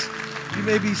 guys. You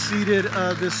may be seated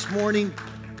this morning.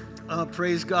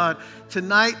 Praise God.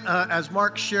 Tonight, as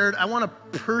Mark shared, I want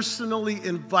to personally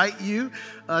invite you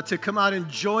to come out and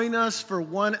join us for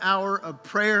 1 hour of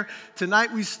prayer.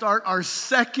 Tonight, we start our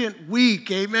second week.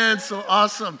 Amen. So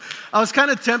awesome. I was kind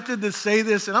of tempted to say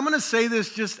this, and I'm going to say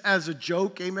this just as a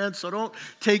joke. Amen. So don't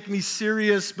take me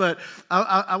serious, but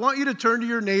I want you to turn to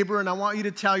your neighbor, and I want you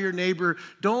to tell your neighbor,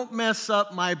 don't mess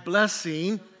up my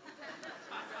blessing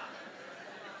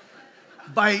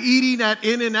by eating at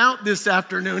In-N-Out this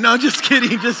afternoon. No, just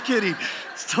kidding, just kidding.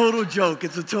 It's a total joke.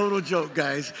 It's a total joke,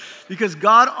 guys. Because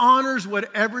God honors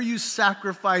whatever you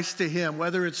sacrifice to Him,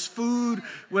 whether it's food,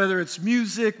 whether it's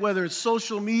music, whether it's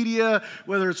social media,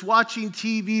 whether it's watching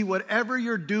TV, whatever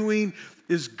you're doing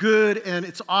is good and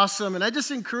it's awesome. And I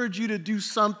just encourage you to do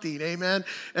something, amen?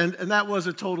 And that was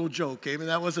a total joke, amen?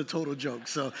 That was a total joke.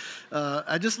 So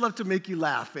I just love to make you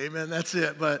laugh, amen? That's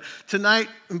it. But tonight,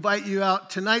 invite you out.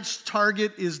 Tonight's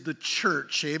target is the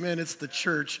church, amen? It's the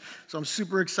church. So I'm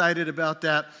super excited about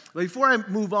that. But before I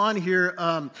move on here,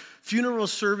 funeral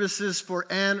services for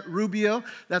Ann Rubio.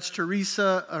 That's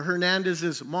Teresa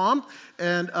Hernandez's mom,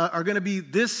 and are going to be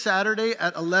this Saturday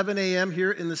at 11 a.m.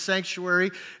 here in the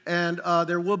sanctuary. And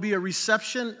there will be a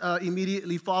reception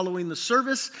immediately following the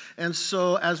service. And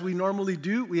so, as we normally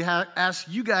do, we ask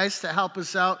you guys to help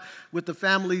us out with the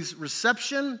family's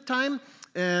reception time.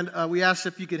 And we asked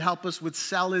if you could help us with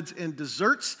salads and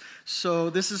desserts. So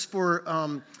this is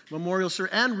for memorial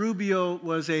service. Ann Rubio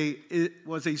was a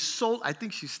I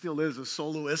think she still is a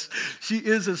soloist. She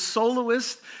is a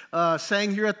soloist,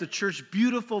 sang here at the church.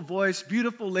 Beautiful voice,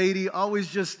 beautiful lady,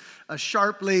 always just a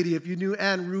sharp lady. If you knew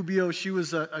Ann Rubio, she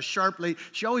was a sharp lady.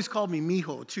 She always called me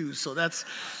Mijo too, so that's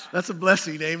a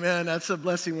blessing, amen. That's a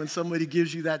blessing when somebody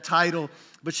gives you that title.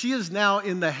 But she is now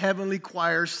in the heavenly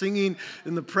choir singing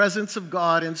in the presence of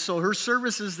God. And so her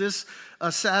service is this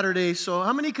Saturday. So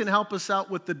how many can help us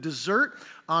out with the dessert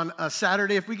on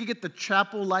Saturday? If we could get the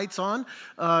chapel lights on,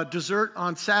 dessert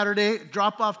on Saturday.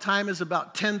 Drop-off time is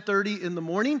about 10:30 in the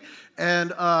morning.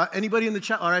 And anybody in the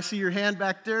chapel, I see your hand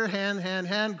back there.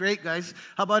 Hand. Great, guys.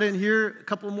 How about in here? A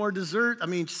couple more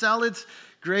salads.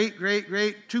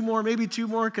 Great. Two more, maybe two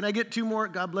more. Can I get two more?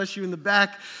 God bless you in the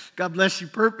back. God bless you.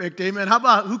 Perfect. Amen. How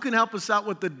about who can help us out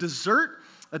with the dessert?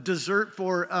 A dessert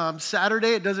for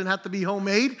Saturday. It doesn't have to be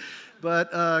homemade,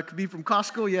 but it could be from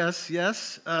Costco.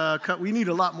 Yes. We need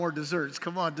a lot more desserts.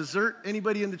 Come on, dessert.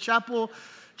 Anybody in the chapel?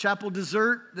 Chapel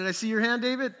dessert. Did I see your hand,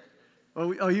 David?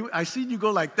 I seen you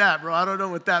go like that, bro. I don't know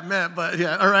what that meant, but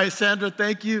yeah. All right, Sandra,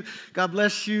 thank you. God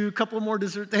bless you. A couple more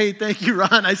desserts. Hey, thank you,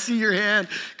 Ron. I see your hand.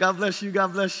 God bless you.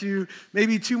 God bless you.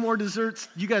 Maybe two more desserts.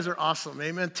 You guys are awesome.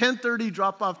 Amen. 10:30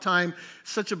 drop-off time.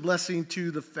 Such a blessing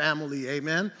to the family.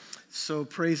 Amen. So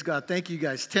praise God. Thank you,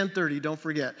 guys. 10:30, don't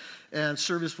forget. And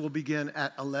service will begin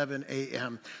at 11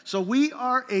 a.m. So we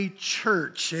are a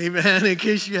church, amen, in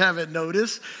case you haven't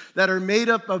noticed, that are made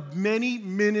up of many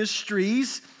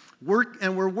ministries.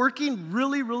 And we're working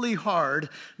really, really hard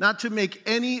not to make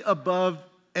any above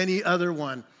any other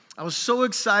one. I was so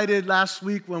excited last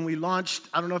week when we launched,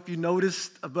 I don't know if you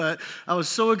noticed, but I was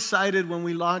so excited when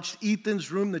we launched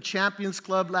Ethan's Room, the Champions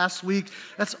Club last week.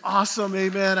 That's awesome,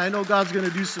 amen. I know God's going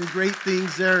to do some great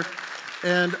things there.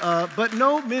 And but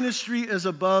no ministry is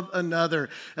above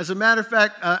another. As a matter of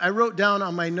fact, I wrote down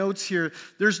on my notes here,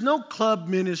 there's no club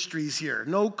ministries here,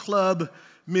 no club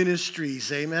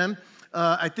ministries, amen.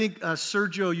 I think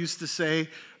Sergio used to say,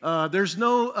 there's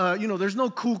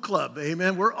no cool club,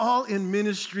 amen. We're all in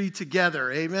ministry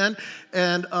together, amen.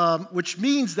 And which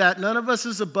means that none of us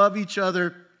is above each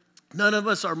other. None of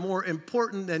us are more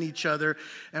important than each other,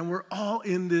 and we're all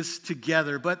in this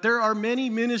together. But there are many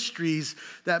ministries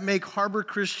that make Harbor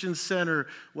Christian Center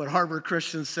what Harbor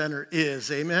Christian Center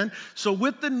is, amen. So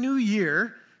with the new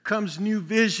year comes new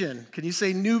vision. Can you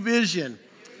say new vision?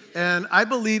 And I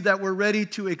believe that we're ready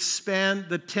to expand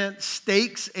the tent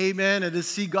stakes, amen, and to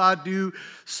see God do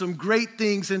some great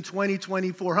things in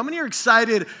 2024. How many are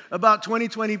excited about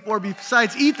 2024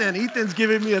 besides Ethan? Ethan's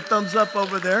giving me a thumbs up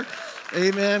over there,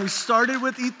 amen. We started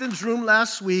with Ethan's Room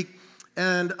last week,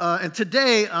 and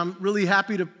today I'm really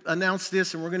happy to announce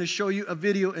this, and we're going to show you a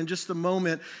video in just a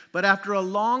moment. But after a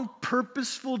long,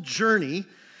 purposeful journey,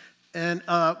 and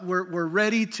we're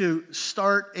ready to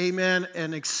start, amen,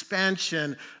 an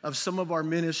expansion of some of our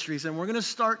ministries. And we're going to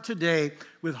start today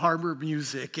with Harbor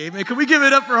Music, amen. Can we give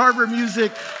it up for Harbor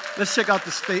Music? Let's check out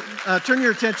the state. Turn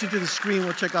your attention to the screen.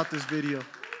 We'll check out this video.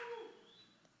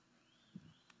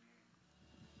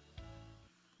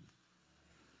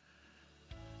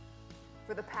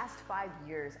 For the past 5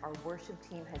 years, our worship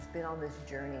team has been on this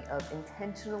journey of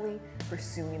intentionally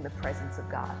pursuing the presence of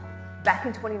God. Back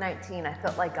in 2019, I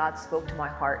felt like God spoke to my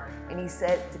heart, and He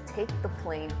said to take the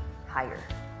plane higher.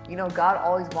 You know, God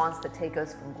always wants to take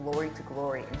us from glory to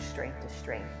glory and strength to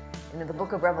strength. And in the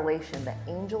book of Revelation, the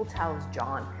angel tells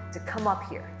John to come up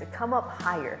here, to come up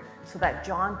higher, so that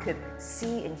John could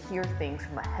see and hear things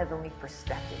from a heavenly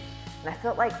perspective. And I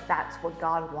felt like that's what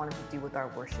God wanted to do with our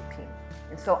worship team.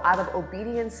 And so out of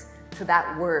obedience to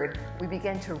that word, we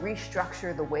began to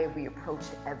restructure the way we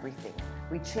approached everything.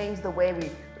 We changed the way we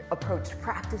approached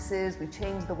practices, we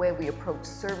changed the way we approached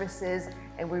services,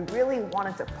 and we really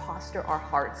wanted to posture our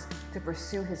hearts to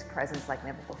pursue His presence like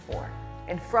never before.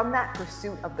 And from that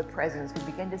pursuit of the presence, we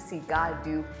began to see God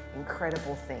do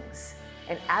incredible things.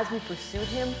 And as we pursued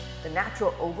Him, the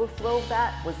natural overflow of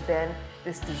that was then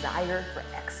this desire for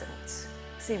excellence.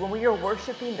 See, when we are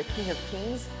worshiping the King of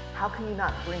Kings, how can you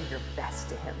not bring your best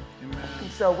to Him? Amen.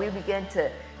 And so we began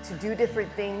to do different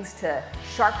things to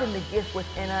sharpen the gift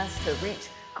within us, to reach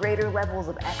greater levels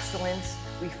of excellence.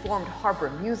 We formed Harbor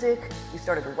Music. We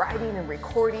started writing and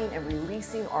recording and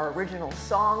releasing our original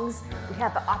songs. We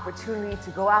had the opportunity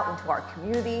to go out into our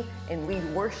community and lead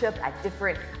worship at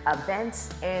different events,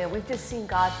 and we've just seen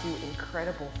God do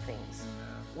incredible things.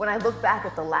 When I look back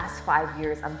at the last 5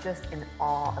 years, I'm just in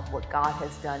awe of what God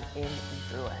has done in and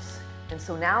through us. And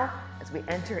so now, as we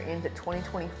enter into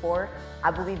 2024,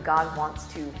 I believe God wants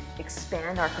to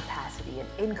expand our capacity and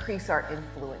increase our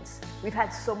influence. We've had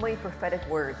so many prophetic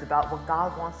words about what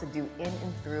God wants to do in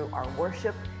and through our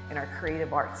worship and our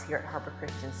creative arts here at Harbor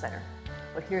Christian Center.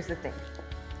 But here's the thing.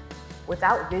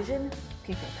 Without vision,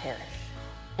 people perish.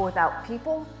 But without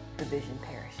people, the vision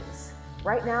perishes.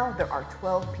 Right now, there are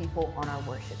 12 people on our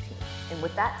worship team. And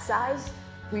with that size,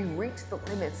 we've reached the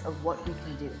limits of what we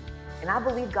can do. And I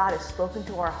believe God has spoken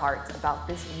to our hearts about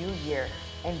this new year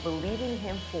and believing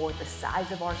Him for the size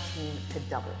of our team to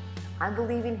double. I'm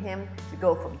believing Him to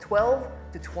go from 12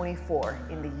 to 24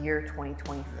 in the year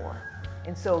 2024.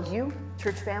 And so you,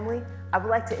 church family, I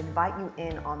would like to invite you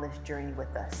in on this journey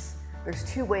with us. There's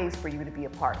 2 ways for you to be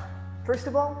a part. First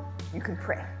of all, you can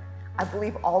pray. I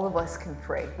believe all of us can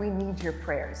pray. We need your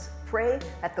prayers. Pray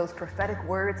that those prophetic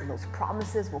words and those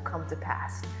promises will come to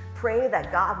pass. Pray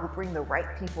that God will bring the right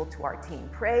people to our team.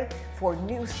 Pray for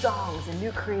new songs and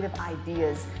new creative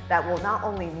ideas that will not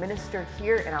only minister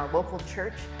here in our local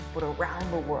church, but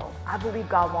around the world. I believe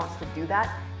God wants to do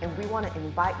that, and we want to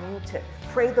invite you to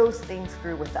pray those things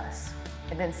through with us.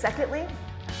 And then secondly,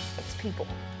 it's people.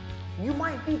 You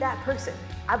might be that person.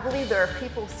 I believe there are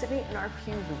people sitting in our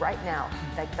pews right now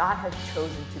that God has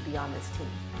chosen to be on this team.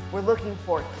 We're looking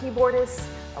for keyboardists,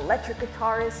 electric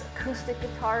guitarists, acoustic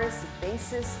guitarists,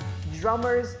 bassists,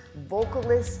 drummers,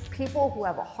 vocalists, people who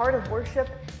have a heart of worship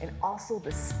and also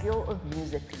the skill of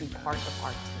music to be part of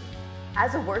our team.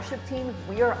 As a worship team,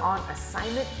 we are on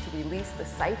assignment to release the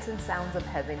sights and sounds of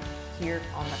heaven here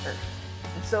on the earth.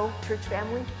 And so, church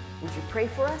family, would you pray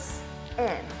for us?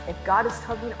 And if God is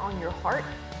tugging on your heart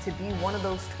to be one of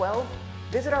those 12,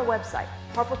 visit our website,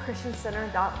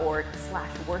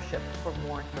 harborchristiancenter.org/worship for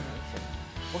more information.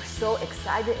 We're so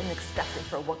excited and expectant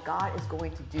for what God is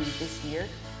going to do this year,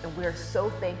 and we are so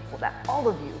thankful that all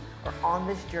of you are on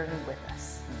this journey with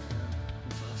us.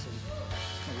 That's awesome.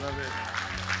 I love it.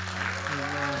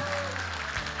 Amen.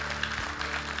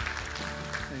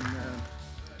 Amen.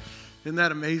 Isn't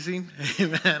that amazing?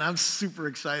 Amen. I'm super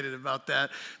excited about that.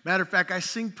 Matter of fact, I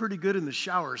sing pretty good in the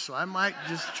shower, so I might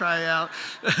just try out.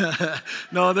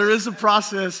 No, there is a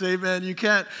process. Amen. You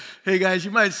can't, hey guys, you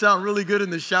might sound really good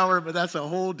in the shower, but that's a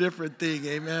whole different thing.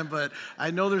 Amen. But I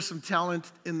know there's some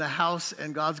talent in the house,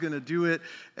 and God's going to do it.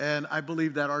 And I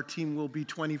believe that our team will be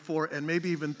 24 and maybe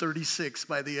even 36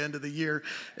 by the end of the year.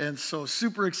 And so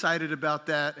super excited about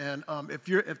that. And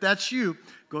if that's you,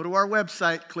 go to our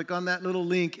website, click on that little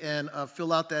link, and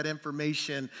fill out that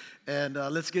information. And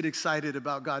let's get excited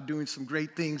about God doing some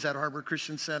great things at Harbor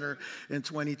Christian Center in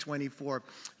 2024.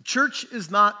 Church is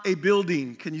not a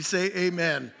building. Can you say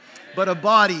amen? But a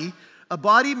body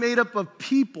made up of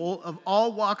people of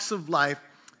all walks of life,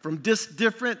 from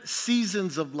different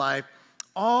seasons of life,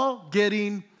 all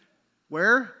getting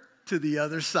where? To the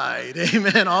other side.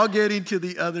 Amen. All getting to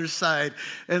the other side.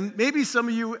 And maybe some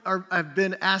of you have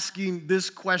been asking this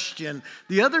question.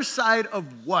 The other side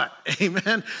of what?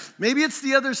 Amen. Maybe it's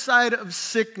the other side of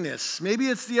sickness. Maybe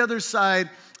it's the other side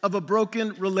of a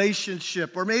broken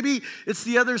relationship. Or maybe it's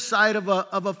the other side of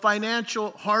a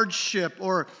financial hardship.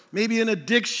 Or maybe an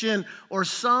addiction or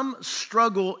some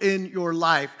struggle in your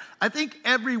life. I think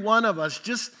every one of us,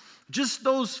 just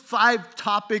those 5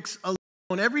 topics alone,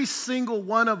 every single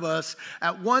one of us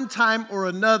at one time or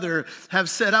another have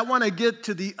said, I want to get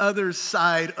to the other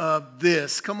side of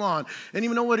this. Come on.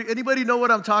 Anybody know what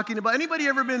I'm talking about? Anybody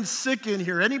ever been sick in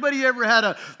here? Anybody ever had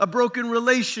a broken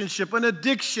relationship, an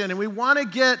addiction? And we want to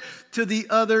get to the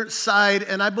other side.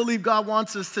 And I believe God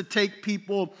wants us to take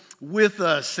people with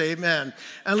us. Amen.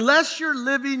 Unless you're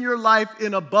living your life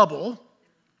in a bubble,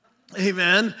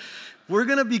 amen, we're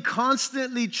going to be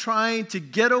constantly trying to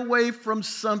get away from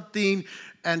something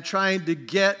and trying to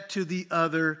get to the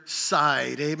other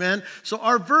side. Amen. So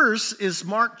our verse is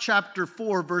Mark chapter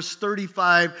 4, verse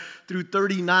 35 through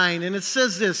 39. And it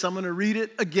says this. I'm going to read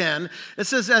it again. It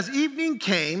says, as evening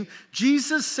came,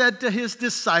 Jesus said to his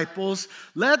disciples,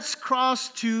 let's cross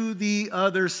to the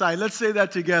other side. Let's say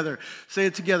that together. Say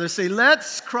it together. Say,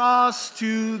 let's cross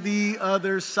to the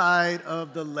other side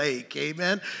of the lake.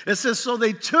 Amen. It says, so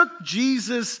they took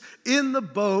Jesus in the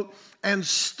boat and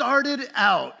started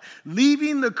out,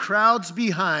 leaving the crowds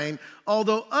behind,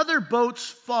 although other boats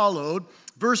followed.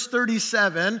 Verse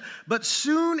 37, but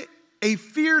soon a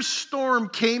fierce storm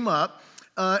came up,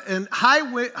 and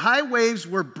high waves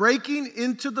were breaking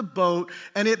into the boat,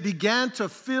 and it began to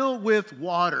fill with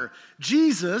water.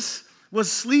 Jesus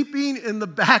was sleeping in the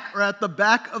back, or at the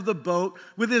back of the boat,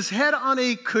 with his head on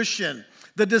a cushion.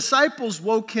 The disciples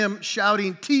woke him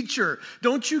shouting, teacher,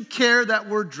 don't you care that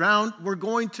we're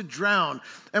going to drown?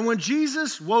 And when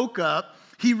Jesus woke up,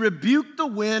 he rebuked the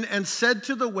wind and said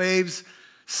to the waves,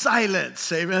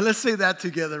 silence. Amen. Let's say that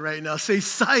together right now. Say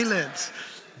silence.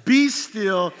 Be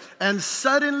still. And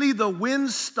suddenly the wind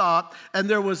stopped and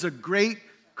there was a great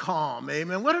calm.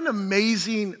 Amen. What an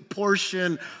amazing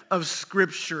portion of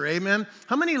Scripture. Amen.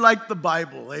 How many like the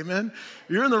Bible? Amen.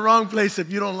 You're in the wrong place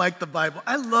if you don't like the Bible.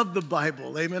 I love the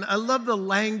Bible. Amen. I love the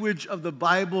language of the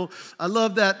Bible. I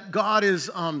love that God is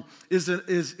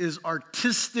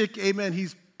artistic. Amen.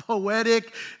 He's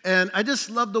poetic, and I just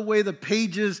love the way the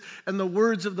pages and the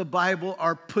words of the Bible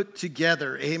are put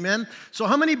together. Amen. So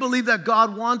how many believe that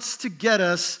God wants to get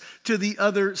us to the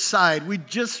other side? We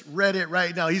just read it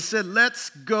right now. He said,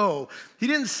 let's go. He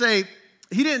didn't say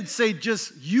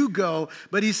just you go,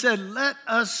 but he said, let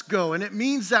us go. And it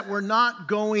means that we're not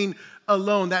going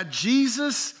alone, that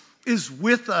Jesus is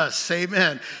with us.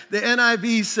 Amen. The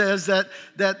NIV says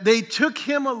that they took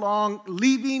him along,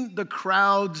 leaving the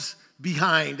crowds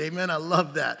behind. Amen. I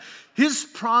love that. His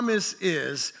promise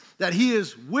is that he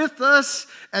is with us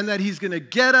and that he's going to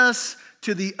get us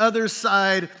to the other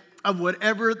side of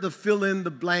whatever the fill in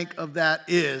the blank of that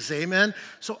is. Amen.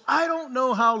 So I don't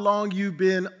know how long you've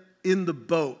been in the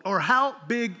boat or how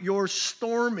big your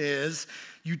storm is.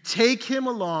 You take him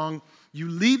along, you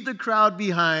leave the crowd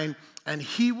behind, and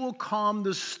he will calm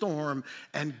the storm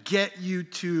and get you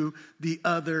to the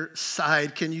other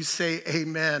side. Can you say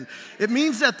amen? It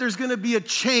means that there's going to be a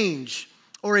change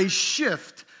or a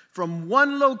shift from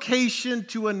one location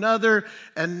to another,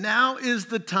 and now is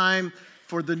the time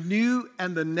for the new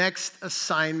and the next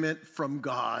assignment from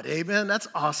God. Amen? That's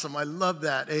awesome. I love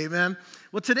that. Amen?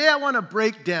 Well, today I want to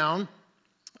break down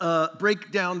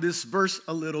this verse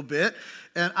a little bit,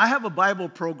 and I have a Bible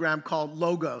program called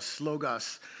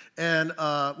Logos. and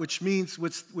which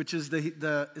is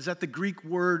the Greek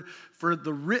word for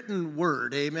the written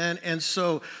word, amen. And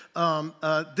so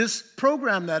this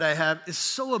program that I have is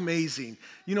so amazing.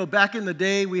 You know, back in the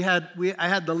day, I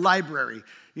had the library.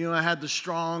 You know, I had the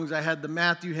Strongs, I had the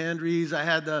Matthew Henrys, I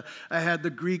had the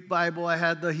Greek Bible, I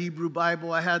had the Hebrew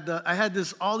Bible, I had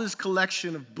all this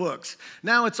collection of books.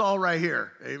 Now it's all right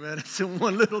here, amen. It's in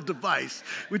one little device,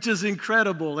 which is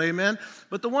incredible, amen.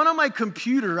 But the one on my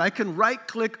computer, I can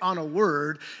right-click on a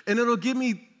word, and it'll give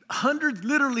me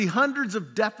literally hundreds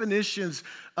of definitions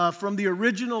from the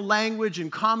original language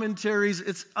and commentaries.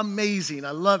 It's amazing.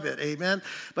 I love it, amen.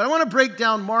 But I want to break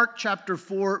down Mark chapter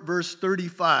 4, verse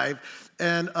 35.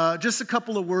 And just a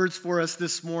couple of words for us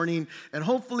this morning, and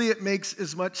hopefully it makes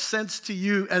as much sense to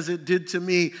you as it did to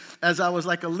me as I was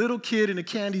like a little kid in a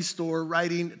candy store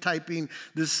typing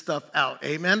this stuff out,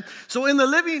 amen? So in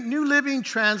the New Living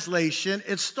Translation,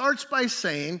 it starts by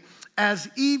saying, as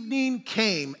evening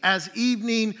came.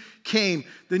 The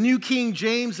New King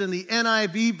James and the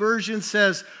NIV version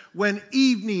says, when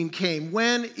evening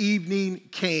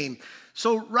came.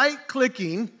 So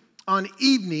right-clicking on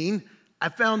evening, I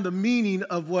found the meaning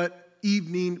of what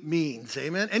evening means,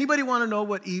 amen? Anybody want to know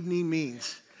what evening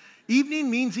means? Evening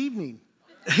means evening.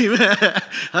 Amen.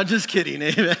 I'm just kidding,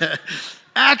 amen.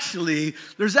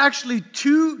 There's actually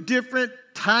two different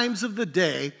times of the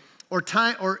day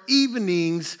or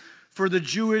evenings for the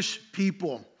Jewish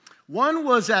people. One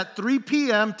was at 3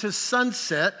 p.m. to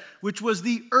sunset, which was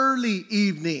the early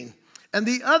evening. And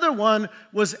the other one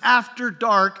was after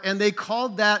dark, and they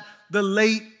called that the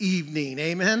late evening,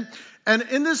 amen? And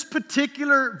in this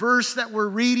particular verse that we're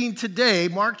reading today,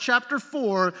 Mark chapter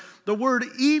 4, the word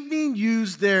evening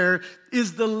used there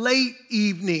is the late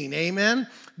evening, amen?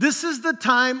 This is the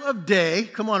time of day.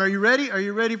 Come on, are you ready? Are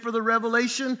you ready for the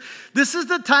revelation? This is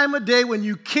the time of day when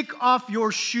you kick off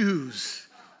your shoes.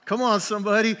 Come on,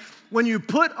 somebody. When you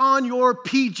put on your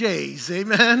PJs,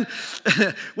 amen?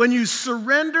 When you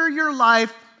surrender your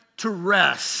life to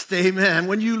rest, amen?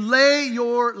 When you lay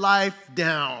your life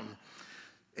down.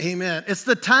 Amen. It's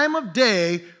the time of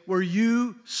day where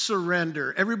you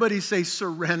surrender. Everybody say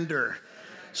surrender.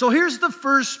 So here's the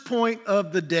first point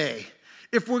of the day.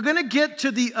 If we're going to get to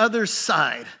the other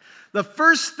side, the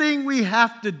first thing we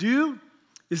have to do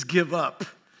is give up.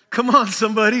 Come on,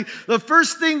 somebody. The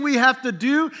first thing we have to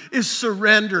do is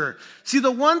surrender. See,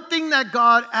 the one thing that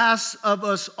God asks of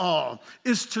us all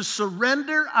is to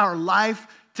surrender our life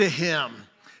to Him.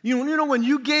 You know, when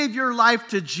you gave your life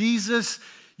to Jesus,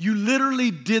 you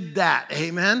literally did that,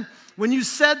 amen? When you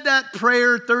said that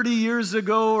prayer 30 years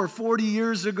ago or 40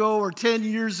 years ago or 10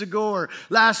 years ago or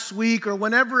last week or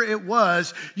whenever it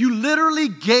was, you literally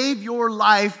gave your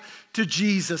life to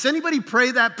Jesus. Anybody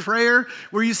pray that prayer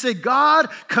where you say, God,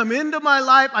 come into my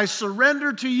life, I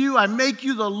surrender to you, I make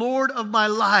you the Lord of my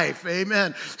life,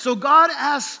 amen? So God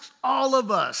asks all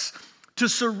of us to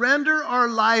surrender our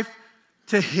life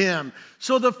to Him.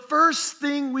 So the first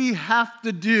thing we have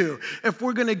to do, if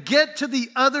we're going to get to the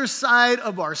other side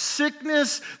of our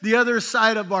sickness, the other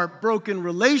side of our broken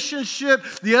relationship,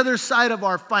 the other side of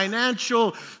our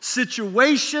financial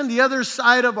situation, the other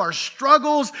side of our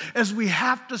struggles, is we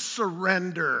have to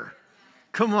surrender.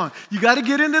 Come on. You got to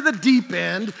get into the deep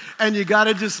end, and you got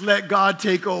to just let God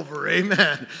take over.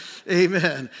 Amen.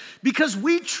 Amen. Because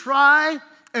we try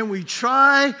and we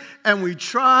try, and we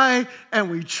try,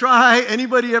 and we try.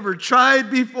 Anybody ever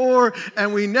tried before?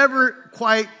 And we never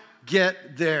quite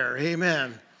get there.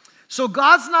 Amen. So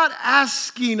God's not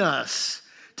asking us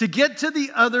to get to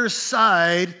the other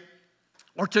side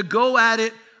or to go at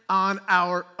it on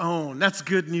our own. That's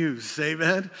good news.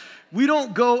 Amen. We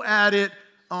don't go at it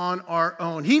on our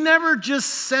own. He never just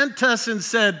sent us and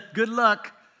said, good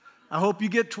luck. I hope you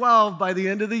get 12 by the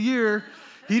end of the year.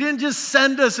 He didn't just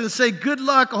send us and say, good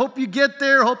luck, I hope you get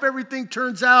there, hope everything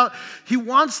turns out. He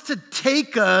wants to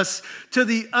take us to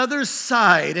the other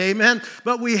side, amen?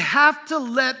 But we have to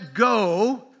let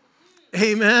go,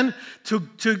 amen?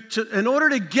 In order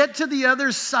to get to the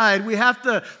other side, we have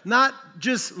to not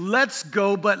just let's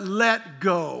go, but let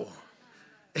go,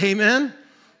 amen?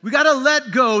 We got to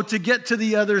let go to get to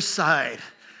the other side.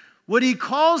 What He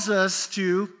calls us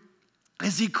to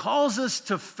is He calls us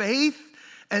to faith,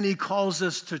 and He calls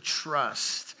us to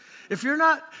trust. If you're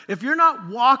not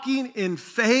walking in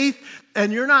faith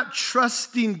and you're not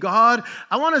trusting God,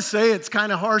 I want to say it's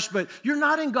kind of harsh, but you're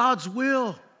not in God's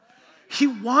will. He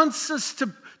wants us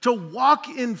to walk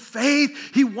in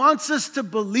faith. He wants us to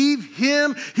believe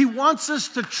Him. He wants us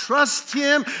to trust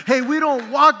Him. Hey, we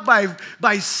don't walk by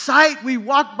sight. We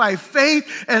walk by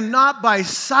faith and not by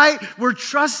sight. We're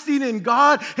trusting in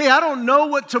God. Hey, I don't know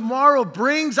what tomorrow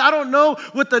brings. I don't know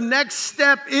what the next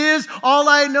step is. All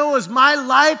I know is my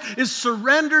life is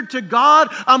surrendered to God.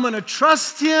 I'm going to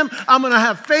trust Him. I'm going to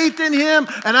have faith in Him.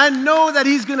 And I know that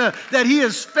He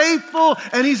is faithful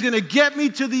and He's going to get me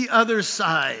to the other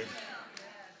side.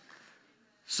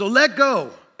 So let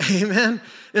go. Amen.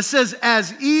 It says,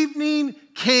 as evening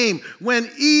came,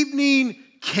 when evening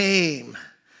came.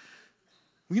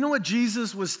 You know what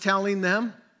Jesus was telling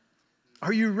them?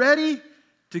 Are you ready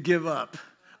to give up?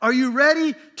 Are you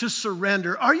ready to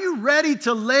surrender? Are you ready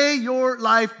to lay your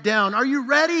life down? Are you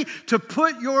ready to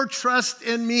put your trust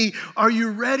in me? Are you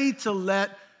ready to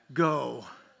let go?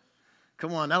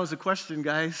 Come on, that was a question,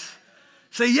 guys.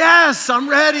 Say, yes, I'm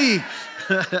ready.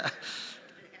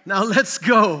 Now let's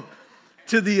go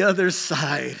to the other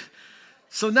side.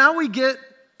 So now we get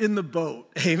in the boat,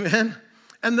 amen?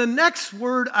 And the next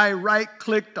word I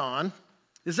right-clicked on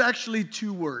is actually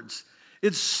two words.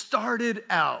 It started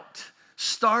out.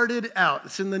 Started out.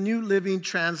 It's in the New Living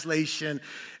Translation.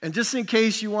 And just in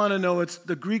case you want to know, it's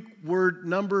the Greek word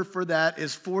number for that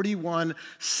is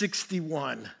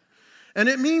 4161. And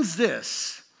it means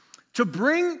this, to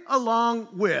bring along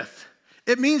with.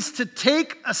 It means to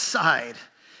take aside.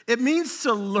 It means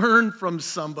to learn from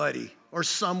somebody or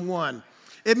someone.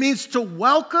 It means to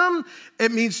welcome.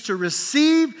 It means to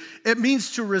receive. It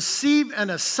means to receive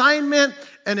an assignment.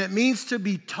 And it means to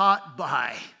be taught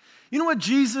by. You know what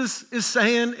Jesus is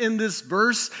saying in this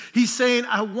verse? He's saying,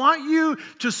 I want you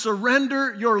to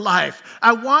surrender your life.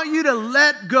 I want you to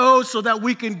let go so that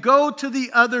we can go to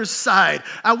the other side.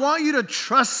 I want you to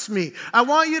trust me. I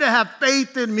want you to have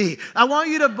faith in me. I want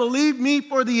you to believe me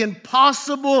for the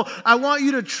impossible. I want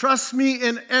you to trust me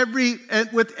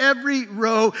with every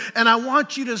row. And I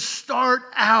want you to start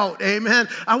out. Amen.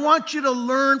 I want you to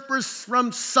learn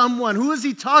from someone. Who is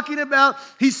he talking about?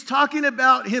 He's talking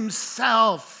about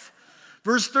himself.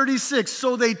 Verse 36,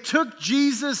 so they took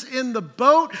Jesus in the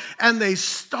boat and they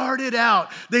started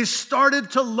out. They started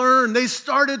to learn. They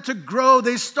started to grow.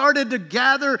 They started to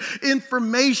gather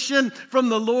information from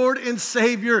the Lord and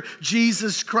Savior,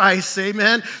 Jesus Christ.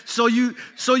 Amen. So you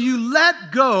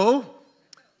let go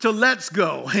to let's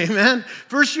go. Amen.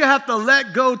 First you have to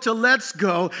let go to let's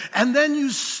go, and then you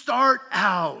start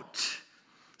out.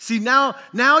 See, now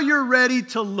you're ready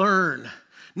to learn.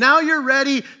 Now you're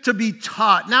ready to be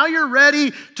taught. Now you're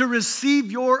ready to receive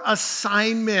your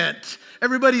assignment.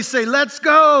 Everybody say, let's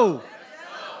go.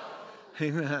 Let's go.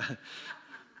 Amen.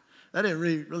 That didn't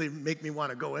really make me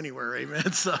want to go anywhere.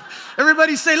 Amen. So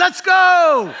everybody say, let's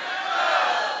go. Let's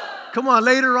go. Come on,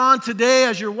 later on today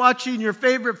as you're watching your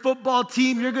favorite football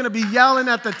team, you're going to be yelling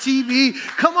at the TV.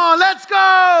 Come on, let's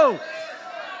go.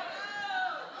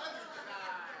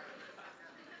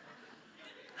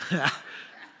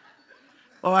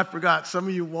 Oh, I forgot. Some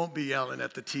of you won't be yelling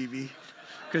at the TV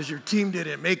because your team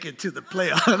didn't make it to the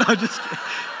playoff. I'm just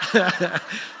kidding.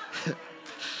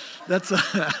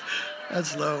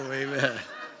 That's low, amen.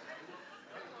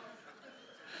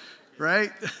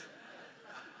 Right?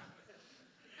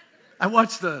 I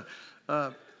watched the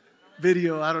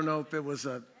video. I don't know if it was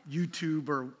a YouTube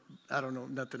or I don't know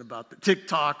nothing about the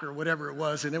TikTok or whatever it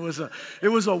was, and it was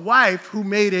a wife who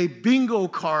made a bingo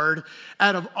card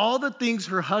out of all the things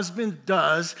her husband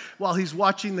does while he's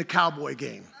watching the Cowboy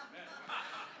game.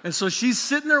 And so she's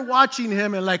sitting there watching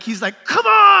him, and he's like, "Come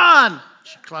on!"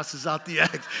 She crosses out the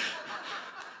X.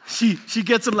 She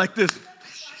gets him like this.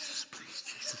 Please,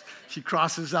 Jesus. She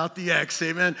crosses out the X,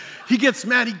 amen. He gets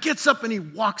mad. He gets up and he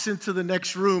walks into the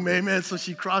next room, amen. So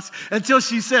she crosses until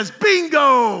she says,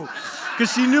 bingo!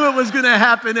 Because she knew it was going to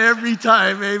happen every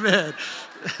time, amen.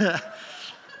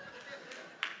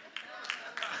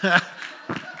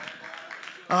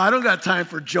 I don't got time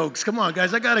for jokes. Come on,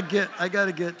 guys. I gotta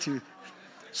get to.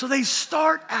 So they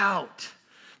start out,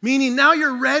 meaning now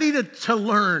you're ready to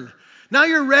learn. Now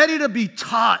you're ready to be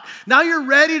taught. Now you're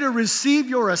ready to receive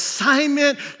your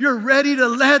assignment. You're ready to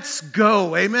let's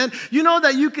go, amen? You know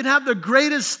that you can have the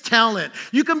greatest talent.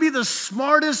 You can be the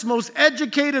smartest, most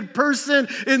educated person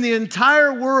in the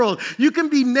entire world. You can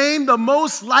be named the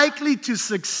most likely to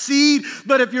succeed,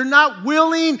 but if you're not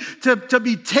willing to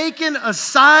be taken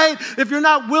aside, if you're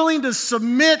not willing to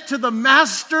submit to the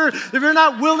master, if you're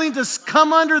not willing to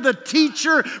come under the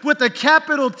teacher with a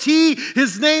capital T,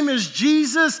 his name is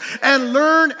Jesus, and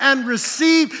learn and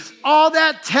receive, all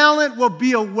that talent will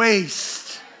be a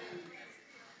waste.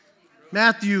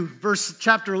 Matthew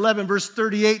chapter 11, verse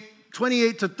 38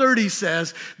 28 to 30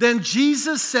 says, then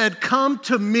Jesus said, come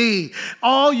to me,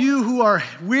 all you who are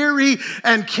weary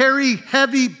and carry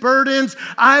heavy burdens.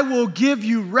 I will give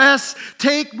you rest.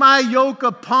 Take my yoke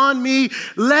upon me.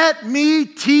 Let me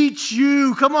teach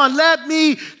you. Come on, let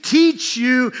me teach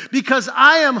you, because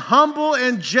I am humble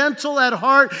and gentle at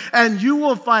heart, and you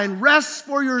will find rest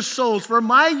for your souls. For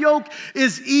my yoke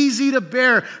is easy to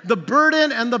bear. The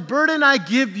burden I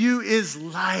give you is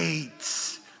light.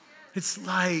 It's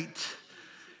light.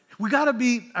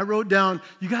 I wrote down,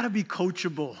 you got to be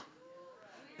coachable.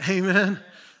 Amen.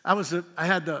 I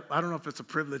don't know if it's a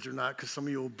privilege or not, because some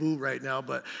of you will boo right now,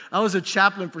 but I was a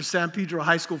chaplain for San Pedro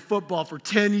High School football for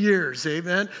 10 years,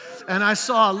 amen? And I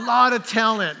saw a lot of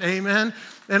talent, amen?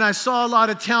 And I saw a lot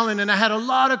of talent, and I had a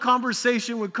lot of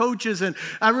conversation with coaches, and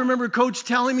I remember Coach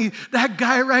telling me, that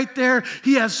guy right there,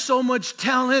 he has so much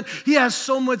talent, he has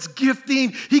so much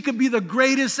gifting, he could be the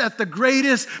greatest at the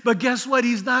greatest, but guess what?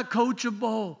 He's not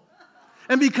coachable.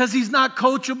 And because he's not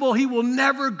coachable, he will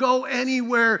never go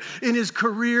anywhere in his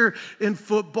career in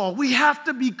football. We have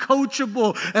to be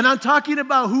coachable. And I'm talking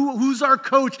about who's our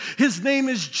coach. His name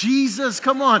is Jesus.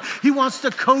 Come on. He wants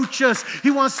to coach us. He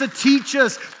wants to teach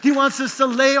us. He wants us to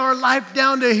lay our life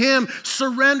down to him,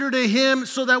 surrender to him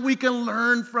so that we can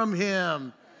learn from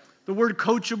him. The word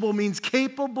coachable means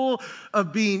capable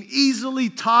of being easily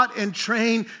taught and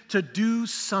trained to do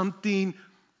something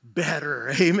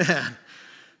better. Amen.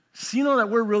 So you know that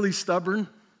we're really stubborn?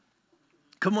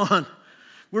 Come on.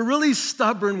 We're really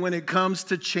stubborn when it comes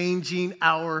to changing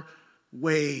our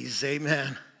ways.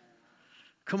 Amen.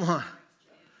 Come on.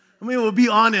 I mean, we'll be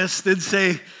honest and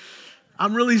say,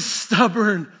 I'm really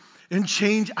stubborn and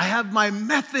change. I have my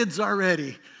methods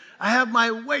already. I have my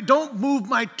way. Don't move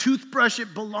my toothbrush.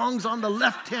 It belongs on the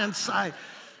left-hand side.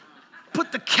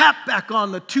 Put the cap back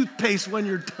on the toothpaste when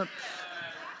you're done.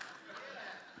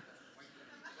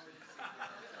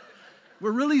 We're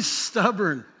really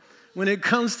stubborn when it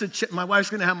comes to, my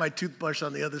wife's going to have my toothbrush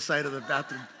on the other side of the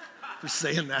bathroom for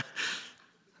saying that.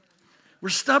 We're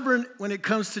stubborn when it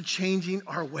comes to changing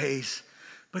our ways.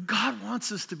 But God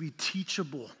wants us to be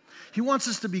teachable. He wants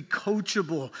us to be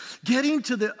coachable. Getting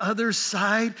to the other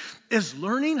side is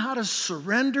learning how to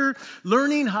surrender,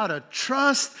 learning how to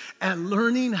trust, and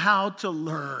learning how to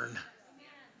learn.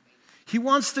 He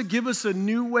wants to give us a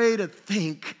new way to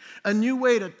think, a new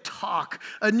way to talk,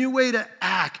 a new way to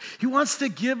act. He wants to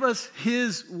give us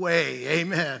his way.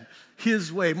 Amen.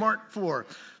 His way. Mark 4.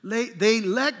 They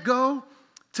let go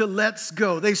to let's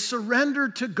go. They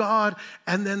surrendered to God,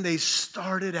 and then they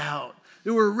started out.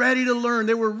 They were ready to learn.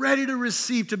 They were ready to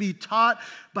receive, to be taught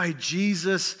by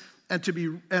Jesus,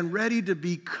 and ready to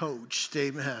be coached.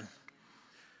 Amen.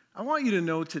 I want you to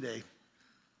know today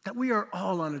that we are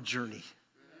all on a journey.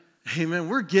 Amen.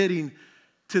 We're getting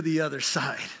to the other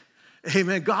side.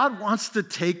 Amen. God wants to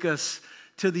take us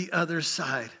to the other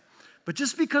side. But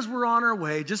just because we're on our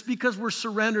way, just because we're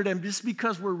surrendered, and just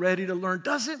because we're ready to learn,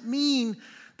 doesn't mean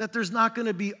that there's not going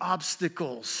to be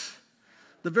obstacles.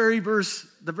 The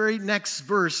very next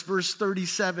verse, verse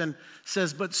 37,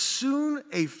 says, but soon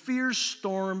a fierce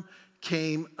storm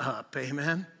came up.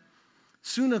 Amen.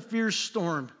 Soon a fierce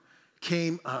storm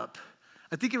came up.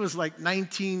 I think it was like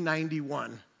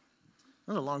 1991.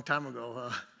 That was a long time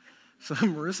ago. So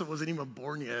Marissa wasn't even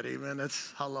born yet. Amen.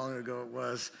 That's how long ago it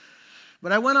was.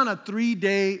 But I went on a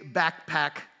 3-day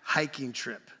backpack hiking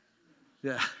trip.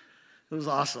 Yeah, it was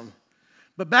awesome.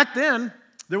 But back then,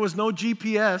 there was no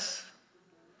GPS.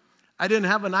 I didn't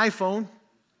have an iPhone.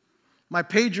 My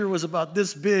pager was about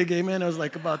this big. Amen. It was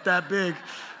like about that big.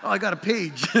 Oh, I got a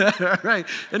page. Right.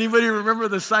 Anybody remember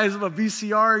the size of a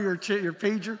VCR, your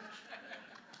pager?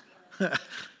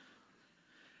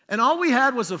 And all we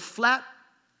had was a flat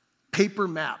paper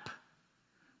map.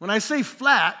 When I say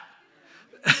flat,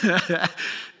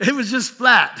 it was just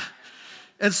flat.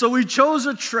 And so we chose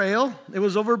a trail. It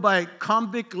was over by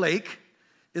Convict Lake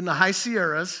in the High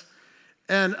Sierras.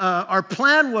 And our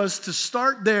plan was to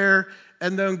start there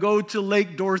and then go to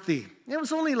Lake Dorothy. It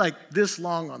was only like this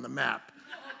long on the map.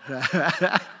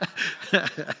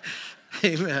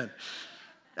 Amen.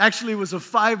 Actually, it was a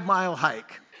 5-mile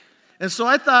hike. And so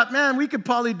I thought, man, we could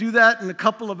probably do that in a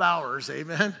couple of hours,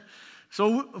 amen?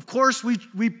 So, of course, we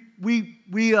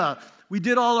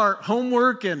did all our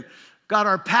homework and got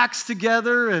our packs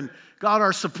together and got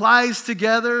our supplies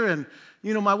together. And,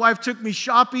 you know, my wife took me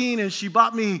shopping and she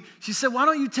said, why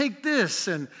don't you take this?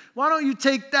 And why don't you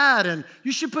take that? And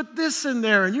you should put this in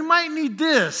there and you might need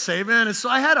this, amen? And so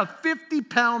I had a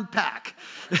 50-pound pack.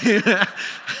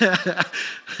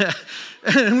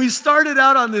 And we started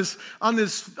out on this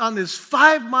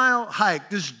 5-mile hike,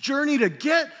 this journey to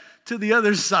get to the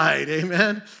other side,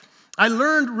 amen? I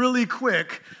learned really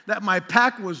quick that my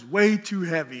pack was way too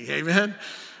heavy, amen?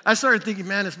 I started thinking,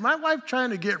 man, is my wife trying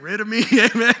to get rid of me,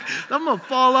 amen? I'm going to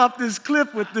fall off this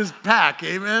cliff with this pack,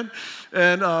 amen?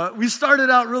 And we started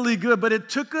out really good, but it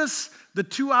took us, the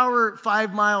 2-hour,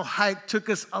 5-mile hike took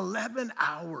us 11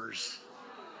 hours.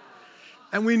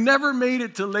 And we never made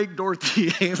it to Lake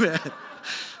Dorothy, amen?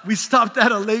 We stopped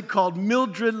at a lake called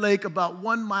Mildred Lake, about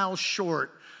 1 mile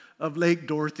short of Lake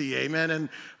Dorothy, amen. And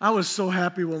I was so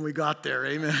happy when we got there,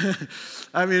 amen.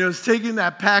 I mean, it was taking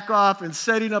that pack off and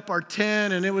setting up our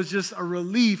tent, and it was just a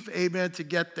relief, amen, to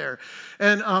get there.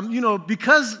 And,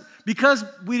 because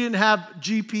we didn't have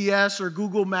GPS or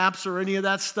Google Maps or any of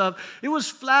that stuff, it was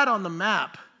flat on the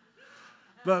map.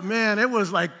 But man, it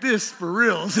was like this for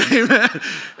reals, amen.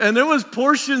 And there was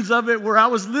portions of it where I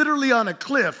was literally on a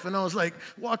cliff, and I was like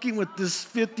walking with this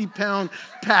 50-pound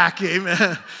pack,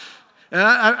 amen. And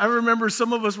I remember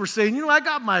some of us were saying, I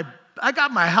got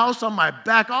my house on my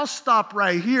back. I'll stop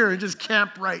right here and just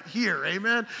camp right here,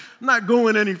 amen. I'm not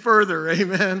going any further,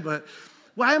 amen. But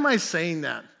why am I saying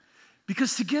that?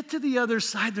 Because to get to the other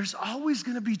side, there's always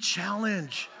going to be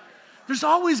challenge. There's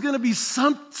always going to be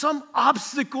some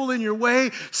obstacle in your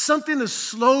way, something to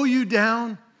slow you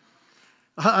down.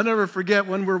 I'll never forget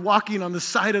when we're walking on the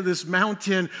side of this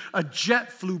mountain, a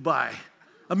jet flew by,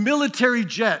 a military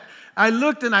jet. I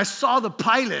looked and I saw the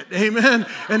pilot, amen.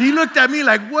 And he looked at me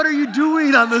like, what are you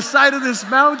doing on the side of this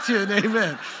mountain,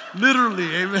 amen.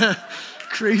 Literally, amen.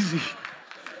 Crazy.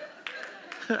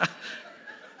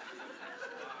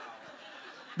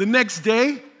 The next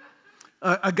day,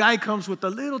 a guy comes with a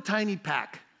little tiny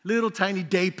pack, little tiny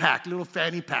day pack, little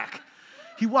fanny pack.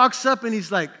 He walks up and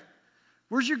he's like,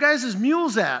 where's your guys'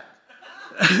 mules at?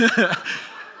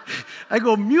 I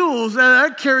go, mules? I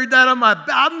carried that on my back.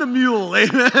 I'm the mule,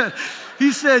 amen.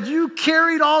 He said, you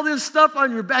carried all this stuff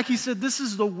on your back. He said, this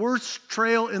is the worst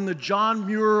trail in the John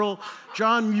Muir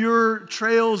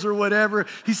trails or whatever.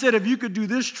 He said, if you could do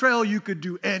this trail, you could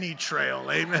do any trail,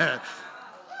 amen.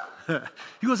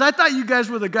 He goes, I thought you guys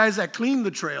were the guys that cleaned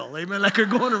the trail, amen, like you're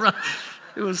going around.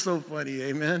 It was so funny,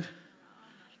 amen.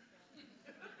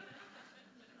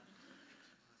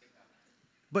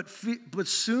 But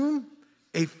soon,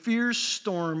 a fierce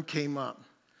storm came up.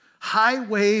 High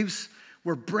waves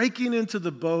were breaking into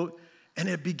the boat, and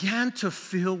it began to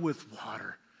fill with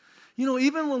water.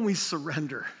 Even when we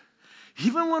surrender,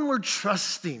 even when we're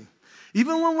trusting,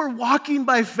 even when we're walking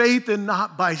by faith and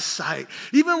not by sight,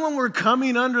 even when we're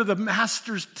coming under the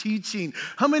Master's teaching,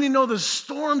 how many know the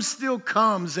storm still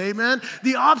comes, amen?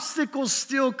 The obstacle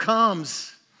still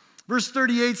comes. Verse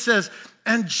 38 says,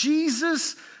 and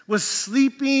Jesus was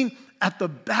sleeping at the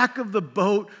back of the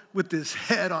boat with his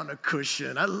head on a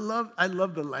cushion. I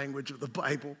love the language of the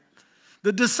Bible.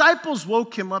 The disciples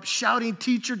woke him up shouting,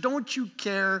 teacher, don't you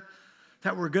care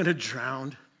that we're going to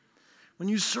drown? When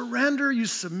you surrender, you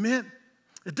submit,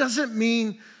 it doesn't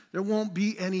mean there won't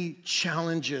be any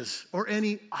challenges or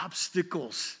any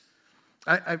obstacles.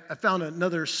 I found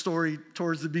another story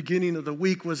towards the beginning of the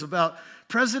week was about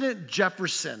President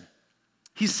Jefferson.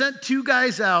 He sent 2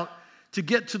 guys out to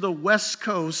get to the West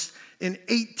Coast in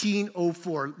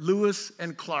 1804, Lewis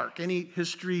and Clark. Any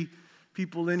history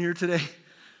people in here today?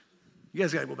 You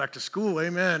guys got to go back to school,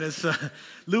 amen. It's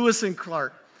Lewis and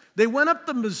Clark. They went up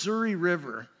the Missouri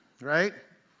River, right?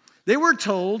 They were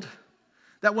told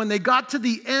that when they got to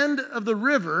the end of the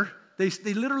river, they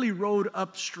literally rowed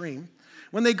upstream.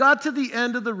 When they got to the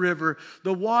end of the river,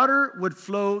 the water would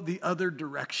flow the other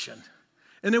direction.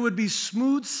 And it would be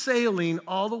smooth sailing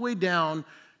all the way down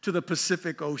to the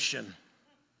Pacific Ocean.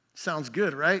 Sounds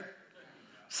good, right?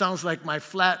 Sounds like my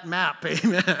flat map,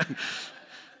 amen.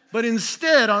 But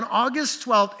instead, on August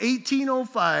 12th,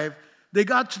 1805, they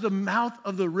got to the mouth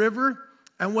of the river,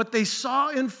 and what they saw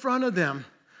in front of them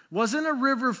wasn't a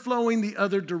river flowing the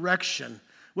other direction.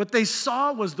 What they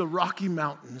saw was the Rocky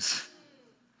Mountains.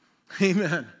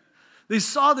 Amen. They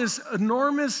saw this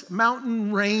enormous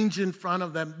mountain range in front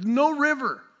of them, no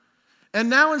river. And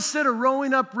now instead of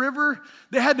rowing upriver,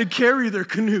 they had to carry their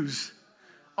canoes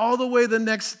all the way the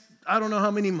next, I don't know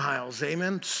how many miles,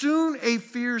 amen. Soon a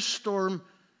fierce storm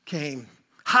came.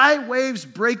 High waves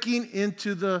breaking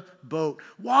into the boat,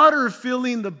 water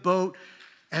filling the boat,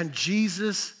 and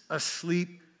Jesus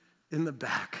asleep in the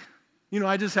back.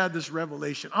 I just had this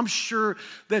revelation. I'm sure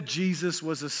that Jesus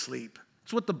was asleep.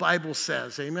 It's what the Bible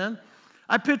says, amen.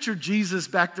 I picture Jesus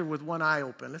back there with one eye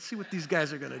open. Let's see what these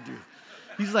guys are going to do.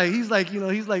 He's like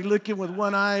looking with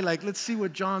one eye, like, let's see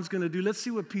what John's going to do. Let's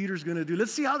see what Peter's going to do.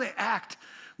 Let's see how they act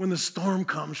when the storm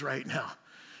comes right now.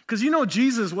 Because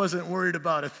Jesus wasn't worried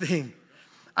about a thing.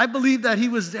 I believe that he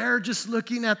was there just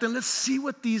looking at them. Let's see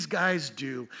what these guys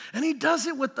do. And he does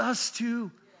it with us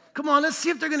too. Come on, let's see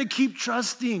if they're going to keep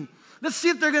trusting. Let's see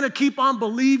if they're going to keep on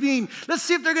believing. Let's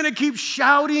see if they're going to keep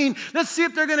shouting. Let's see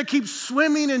if they're going to keep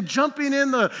swimming and jumping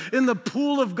in the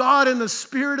pool of God, in the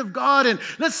Spirit of God. And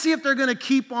let's see if they're going to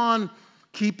keep on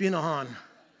keeping on.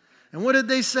 And what did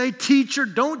they say? Teacher,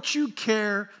 don't you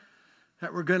care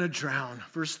that we're going to drown?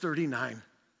 Verse 39.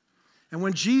 And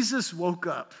when Jesus woke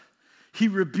up, he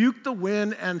rebuked the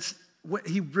wind and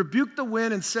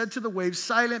said to the waves,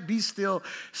 silent, be still.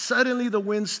 Suddenly the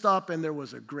wind stopped and there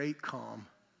was a great calm.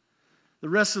 The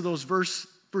rest of those verse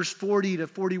 40 to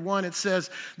 41, it says,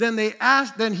 then he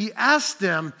asked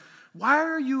them, why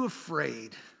are you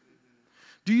afraid?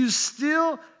 Do you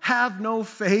still have no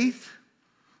faith?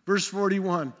 Verse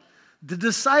 41, the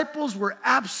disciples were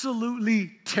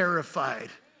absolutely terrified.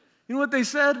 You know what they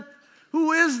said?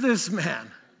 Who is this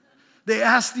man? They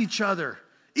asked each other.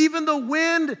 Even the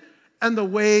wind and the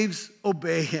waves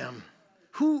obey him.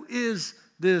 Who is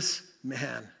this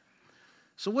man?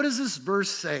 So what does this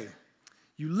verse say?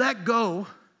 You let go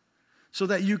so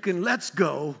that you can let's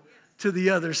go to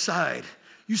the other side.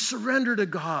 You surrender to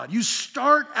God. You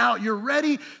start out. You're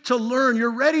ready to learn.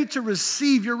 You're ready to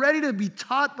receive. You're ready to be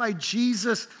taught by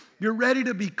Jesus. You're ready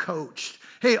to be coached.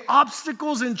 Hey,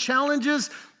 obstacles and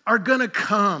challenges are going to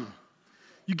come.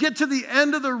 You get to the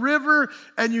end of the river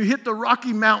and you hit the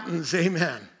Rocky Mountains.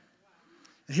 Amen.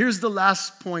 And here's the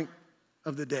last point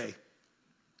of the day.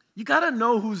 You got to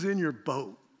know who's in your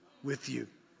boat with you.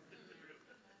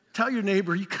 Tell your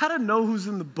neighbor, you got to know who's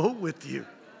in the boat with you.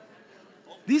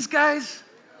 These guys,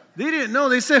 they didn't know.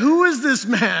 They said, who is this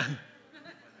man?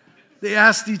 They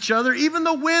asked each other. Even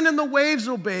the wind and the waves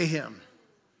obey him.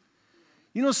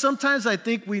 You know, sometimes I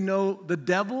think we know the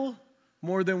devil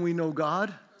more than we know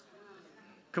God.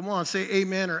 Come on, say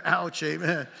amen or ouch,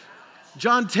 amen.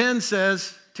 John 10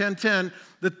 says, 10:10,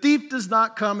 the thief does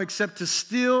not come except to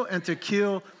steal and to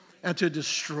kill and to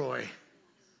destroy.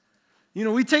 You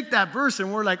know, we take that verse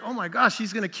and we're like, oh my gosh,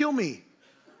 he's going to kill me.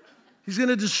 He's going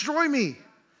to destroy me.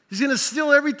 He's going to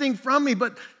steal everything from me.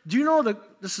 But do you know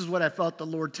that this is what I felt the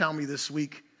Lord tell me this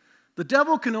week? The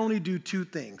devil can only do two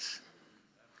things.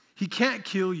 He can't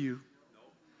kill you.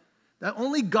 That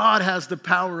only God has the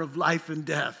power of life and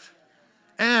death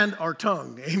and our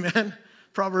tongue. Amen.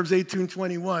 Proverbs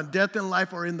 18:21, death and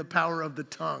life are in the power of the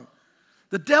tongue.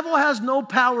 The devil has no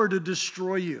power to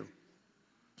destroy you.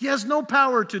 He has no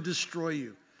power to destroy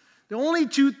you. The only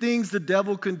two things the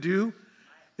devil can do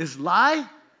is lie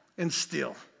and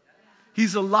steal.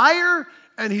 He's a liar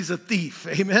and he's a thief.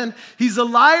 Amen. He's a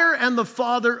liar and the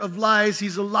father of lies.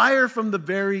 He's a liar from the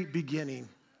very beginning.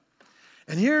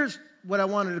 And here's what I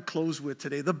wanted to close with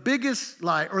today. The biggest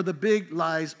lie, or the big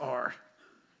lies are,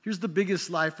 here's the biggest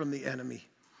lie from the enemy.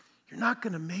 You're not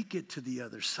going to make it to the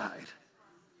other side.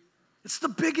 It's the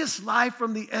biggest lie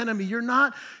from the enemy. You're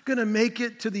not going to make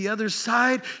it to the other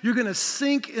side. You're going to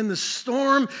sink in the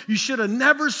storm. You should have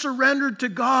never surrendered to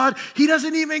God. He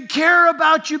doesn't even care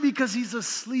about you because he's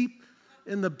asleep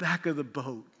in the back of the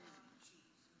boat.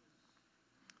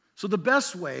 So the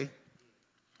best way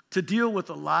to deal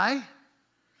with a lie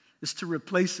is to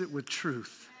replace it with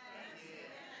truth.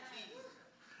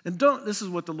 And this is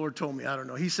what the Lord told me, I don't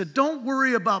know. He said, don't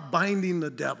worry about binding the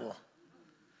devil.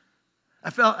 I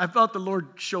felt the Lord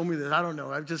show me this. I don't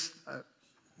know.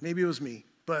 Maybe it was me.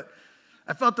 But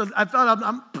I felt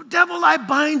devil, I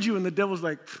bind you. And the devil's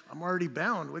like, I'm already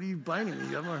bound. What are you binding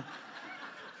me?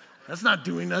 That's not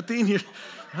doing nothing.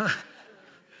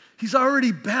 He's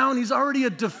already bound. He's already a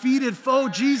defeated foe.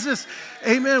 Jesus,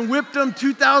 amen, whipped him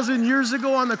 2,000 years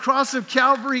ago on the cross of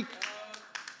Calvary.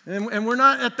 And we're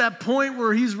not at that point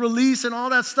where he's released and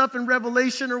all that stuff in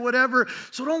Revelation or whatever.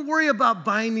 So don't worry about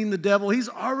binding the devil. He's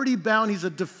already bound. He's a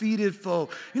defeated foe.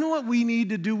 You know what we need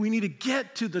to do? We need to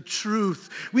get to the truth.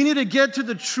 We need to get to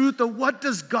the truth of what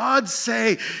does God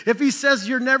say. If he says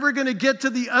you're never going to get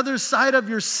to the other side of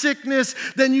your sickness,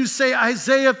 then you say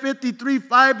Isaiah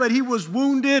 53:5, but he was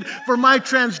wounded for my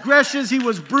transgressions. He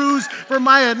was bruised for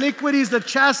my iniquities. The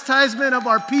chastisement of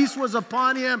our peace was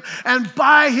upon him. And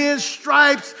by his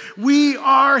stripes, we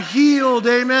are healed,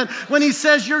 amen. When he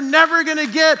says you're never going to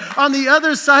get on the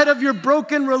other side of your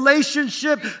broken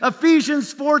relationship,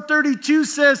 Ephesians 4:32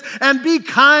 says, and be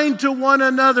kind to one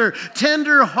another,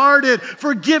 tender-hearted,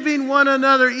 forgiving one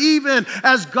another, even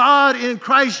as God in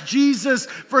Christ Jesus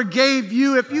forgave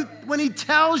you. If you when he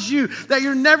tells you that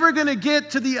you're never going to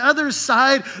get to the other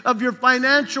side of your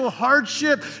financial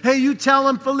hardship, hey, you tell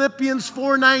him Philippians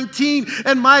 4:19,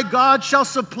 and my God shall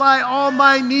supply all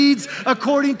my needs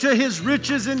according to his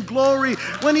riches and glory.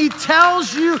 When he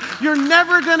tells you you're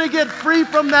never going to get free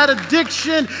from that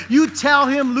addiction, you tell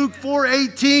him Luke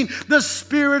 4:18, the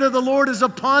Spirit of the Lord is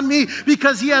upon me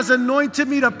because he has anointed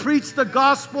me to preach the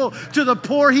gospel to the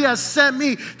poor. He has sent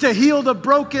me to heal the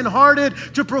brokenhearted,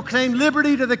 to proclaim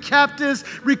liberty to the captives,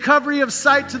 recovery of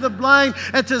sight to the blind,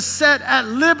 and to set at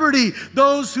liberty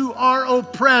those who are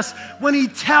oppressed. When he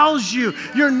tells you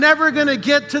you're never going to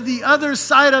get to the other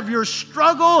side of your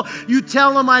struggle, you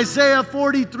tell him Isaiah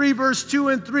 43 verse 2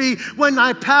 and 3, when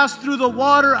I pass through the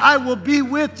water, I will be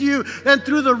with you, and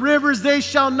through the rivers, they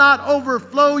shall not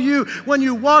overflow you. When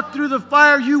you walk through the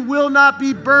fire, you will not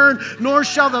be burned, nor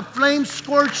shall the flames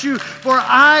scorch you, for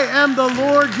I am the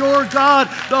Lord your God,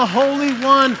 the Holy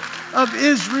One of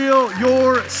Israel,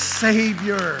 your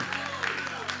Savior.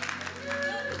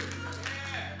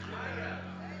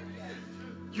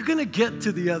 You're going to get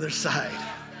to the other side.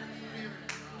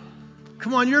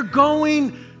 Come on, you're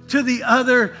going to the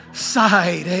other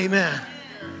side. Amen.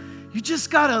 You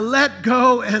just got to let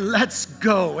go and let's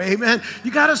go. Amen.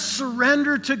 You got to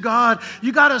surrender to God.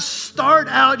 You got to start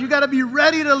out. You got to be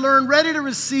ready to learn, ready to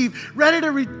receive, ready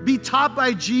to be taught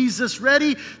by Jesus,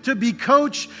 ready to be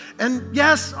coached. And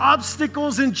yes,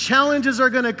 obstacles and challenges are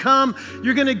going to come.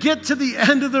 You're going to get to the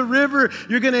end of the river.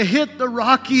 You're going to hit the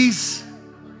Rockies.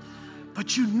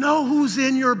 But you know who's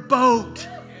in your boat.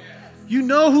 You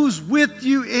know who's with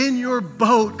you in your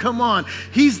boat. Come on.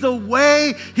 He's the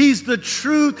way, he's the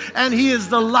truth, and he is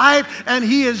the life, and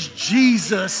he is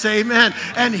Jesus. Amen.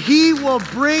 And he will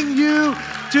bring you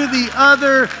to the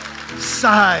other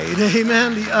side.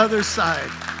 Amen. The other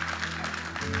side.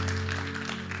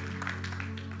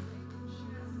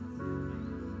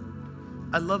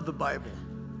 I love the Bible.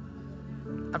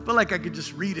 I feel like I could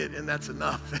just read it and that's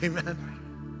enough. Amen.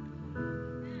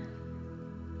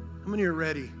 How many are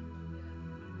ready?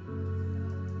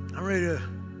 I'm ready to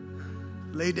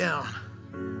lay down,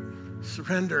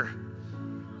 surrender.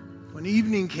 When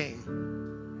evening came,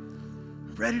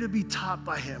 I'm ready to be taught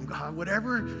by him. God,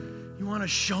 whatever you want to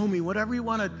show me, whatever you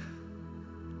want to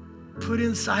put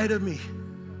inside of me,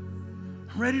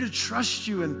 I'm ready to trust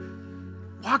you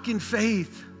and walk in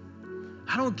faith.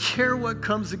 I don't care what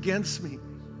comes against me.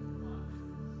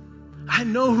 I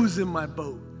know who's in my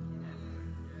boat.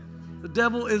 The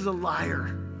devil is a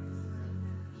liar.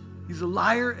 He's a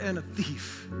liar and a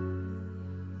thief.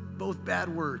 Both bad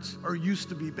words, or used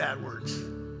to be bad words.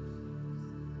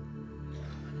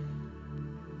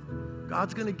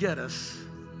 God's going to get us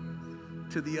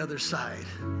to the other side.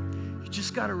 You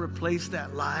just got to replace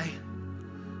that lie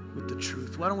with the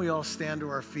truth. Why don't we all stand to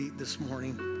our feet this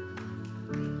morning?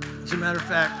 As a matter of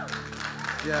fact,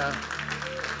 yeah.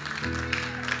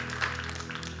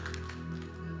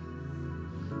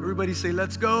 Everybody say,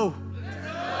 let's go.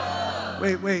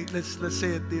 Wait, let's say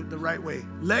it the right way.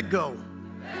 Let go.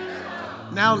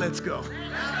 Now let's go.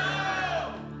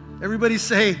 Everybody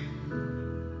say,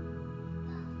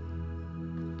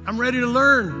 I'm ready to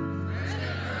learn.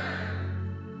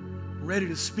 I'm ready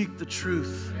to speak the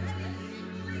truth.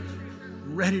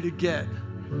 I'm ready to get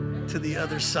to the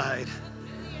other side.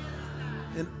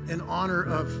 In honor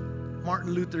of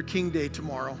Martin Luther King Day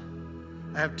tomorrow,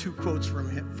 I have 2 quotes from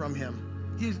him.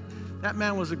 That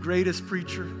man was the greatest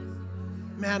preacher,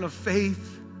 man of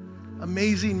faith,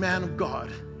 amazing man of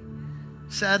God.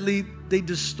 Sadly, they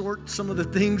distort some of the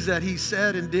things that he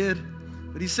said and did.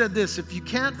 But he said this: if you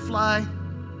can't fly,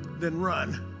 then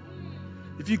run.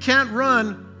 If you can't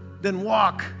run, then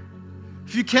walk.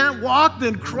 If you can't walk,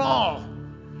 then crawl.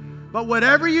 But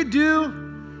whatever you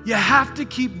do, you have to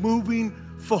keep moving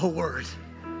forward.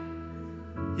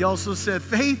 He also said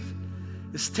faith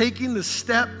is taking the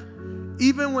step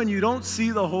even when you don't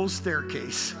see the whole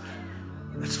staircase.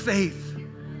 That's faith.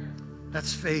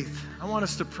 That's faith. I want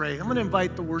us to pray. I'm going to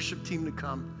invite the worship team to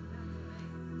come.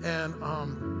 And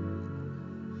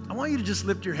I want you to just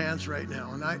lift your hands right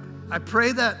now. And I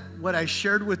pray that what I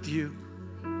shared with you,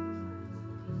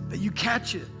 that you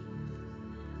catch it,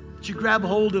 that you grab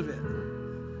hold of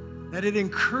it, that it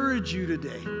encourage you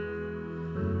today,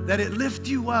 that it lift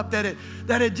you up, that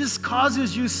it just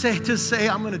causes you to say,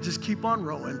 I'm going to just keep on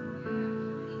rowing.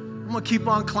 I'm going to keep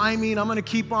on climbing. I'm going to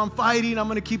keep on fighting. I'm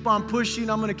going to keep on pushing.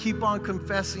 I'm going to keep on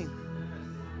confessing.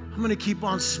 I'm going to keep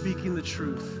on speaking the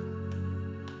truth.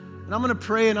 And I'm going to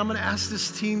pray, and I'm going to ask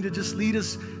this team to just lead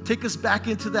us, take us back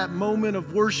into that moment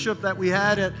of worship that we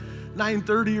had at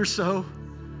 9:30 or so.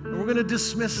 And we're going to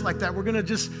dismiss like that. We're going to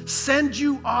just send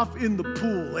you off in the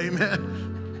pool. Amen.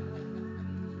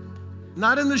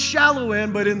 Not in the shallow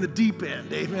end, but in the deep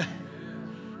end. Amen.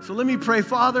 So let me pray.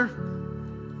 Father,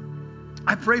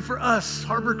 I pray for us,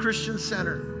 Harbor Christian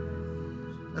Center,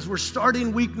 as we're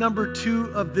starting week number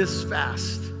 2 of this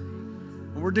fast.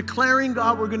 And we're declaring,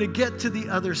 God, we're going to get to the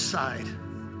other side.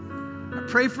 I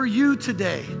pray for you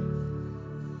today.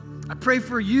 I pray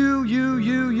for you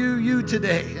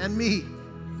today and me.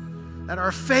 That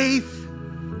our faith,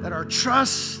 that our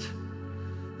trust,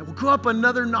 that we'll go up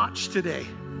another notch today.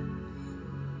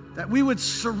 That we would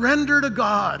surrender to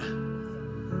God.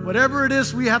 Whatever it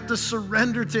is we have to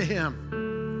surrender to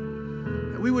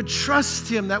Him. That we would trust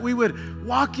Him, that we would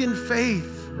walk in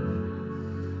faith.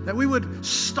 That we would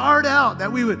start out,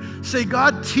 that we would say,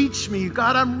 God, teach me.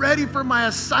 God, I'm ready for my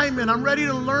assignment. I'm ready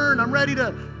to learn. I'm ready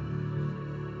to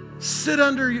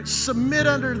submit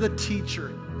under the teacher.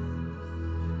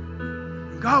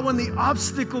 God, when the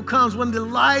obstacle comes, when the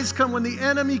lies come, when the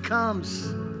enemy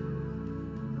comes,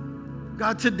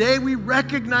 God, today we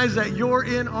recognize that you're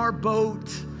in our boat.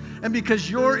 And because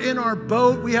you're in our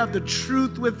boat, we have the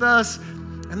truth with us,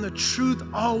 and the truth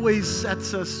always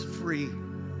sets us free.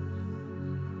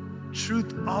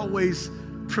 Truth always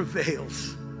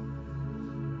prevails.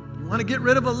 You want to get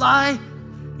rid of a lie?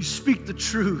 You speak the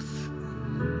truth.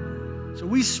 So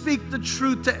we speak the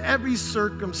truth to every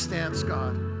circumstance,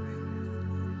 God.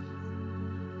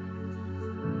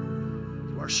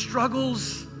 To our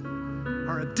struggles,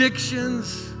 our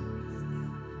addictions,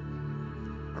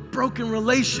 our broken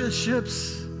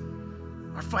relationships,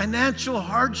 our financial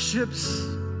hardships,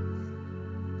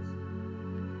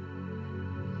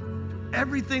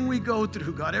 everything we go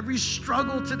through, God, every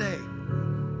struggle today.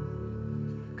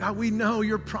 God, we know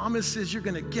your promise is you're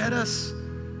going to get us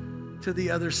to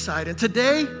the other side. And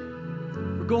today,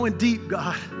 we're going deep,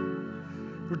 God.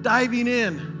 We're diving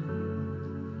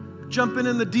in, jumping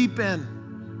in the deep end.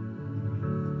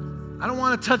 I don't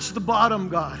want to touch the bottom,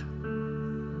 God.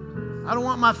 I don't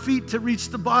want my feet to reach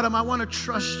the bottom. I want to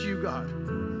trust you, God.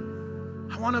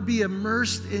 I want to be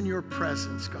immersed in your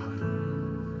presence, God.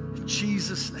 In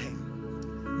Jesus' name.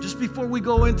 Just before we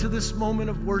go into this moment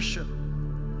of worship,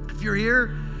 if you're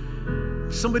here,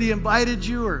 if somebody invited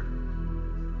you, or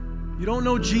you don't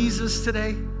know Jesus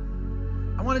today,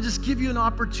 I want to just give you an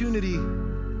opportunity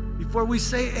before we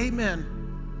say amen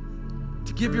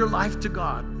to give your life to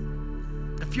God.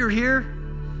 If you're here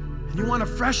and you want a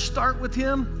fresh start with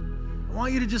Him, I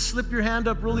want you to just slip your hand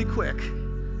up really quick.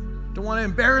 Don't want to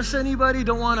embarrass anybody.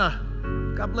 Don't want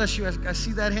to, God bless you. I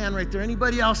see that hand right there.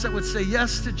 Anybody else that would say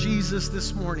yes to Jesus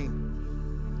this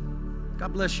morning?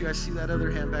 God bless you. I see that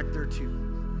other hand back there too.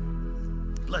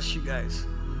 Bless you guys.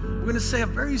 We're going to say a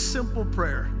very simple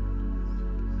prayer.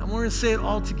 And we're going to say it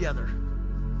all together.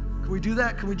 Can we do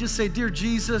that? Can we just say, Dear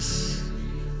Jesus,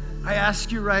 I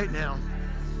ask you right now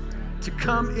to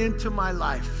come into my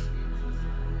life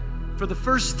for the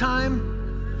first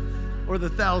time or the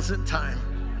 1,000th time.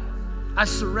 I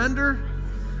surrender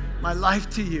my life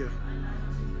to you.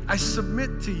 I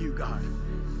submit to you, God,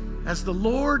 as the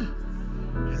Lord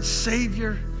and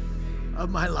Savior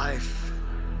of my life.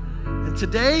 And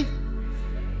today,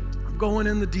 I'm going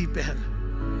in the deep end.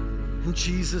 In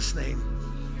Jesus' name,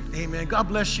 amen. God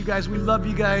bless you guys. We love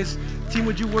you guys. Team,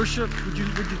 would you worship? Would you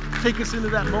take us into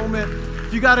that moment?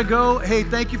 If you got to go, hey,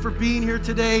 thank you for being here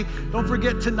today. Don't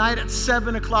forget tonight at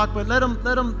 7 o'clock, but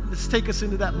let's take us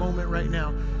into that moment right now.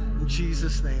 In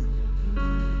Jesus' name.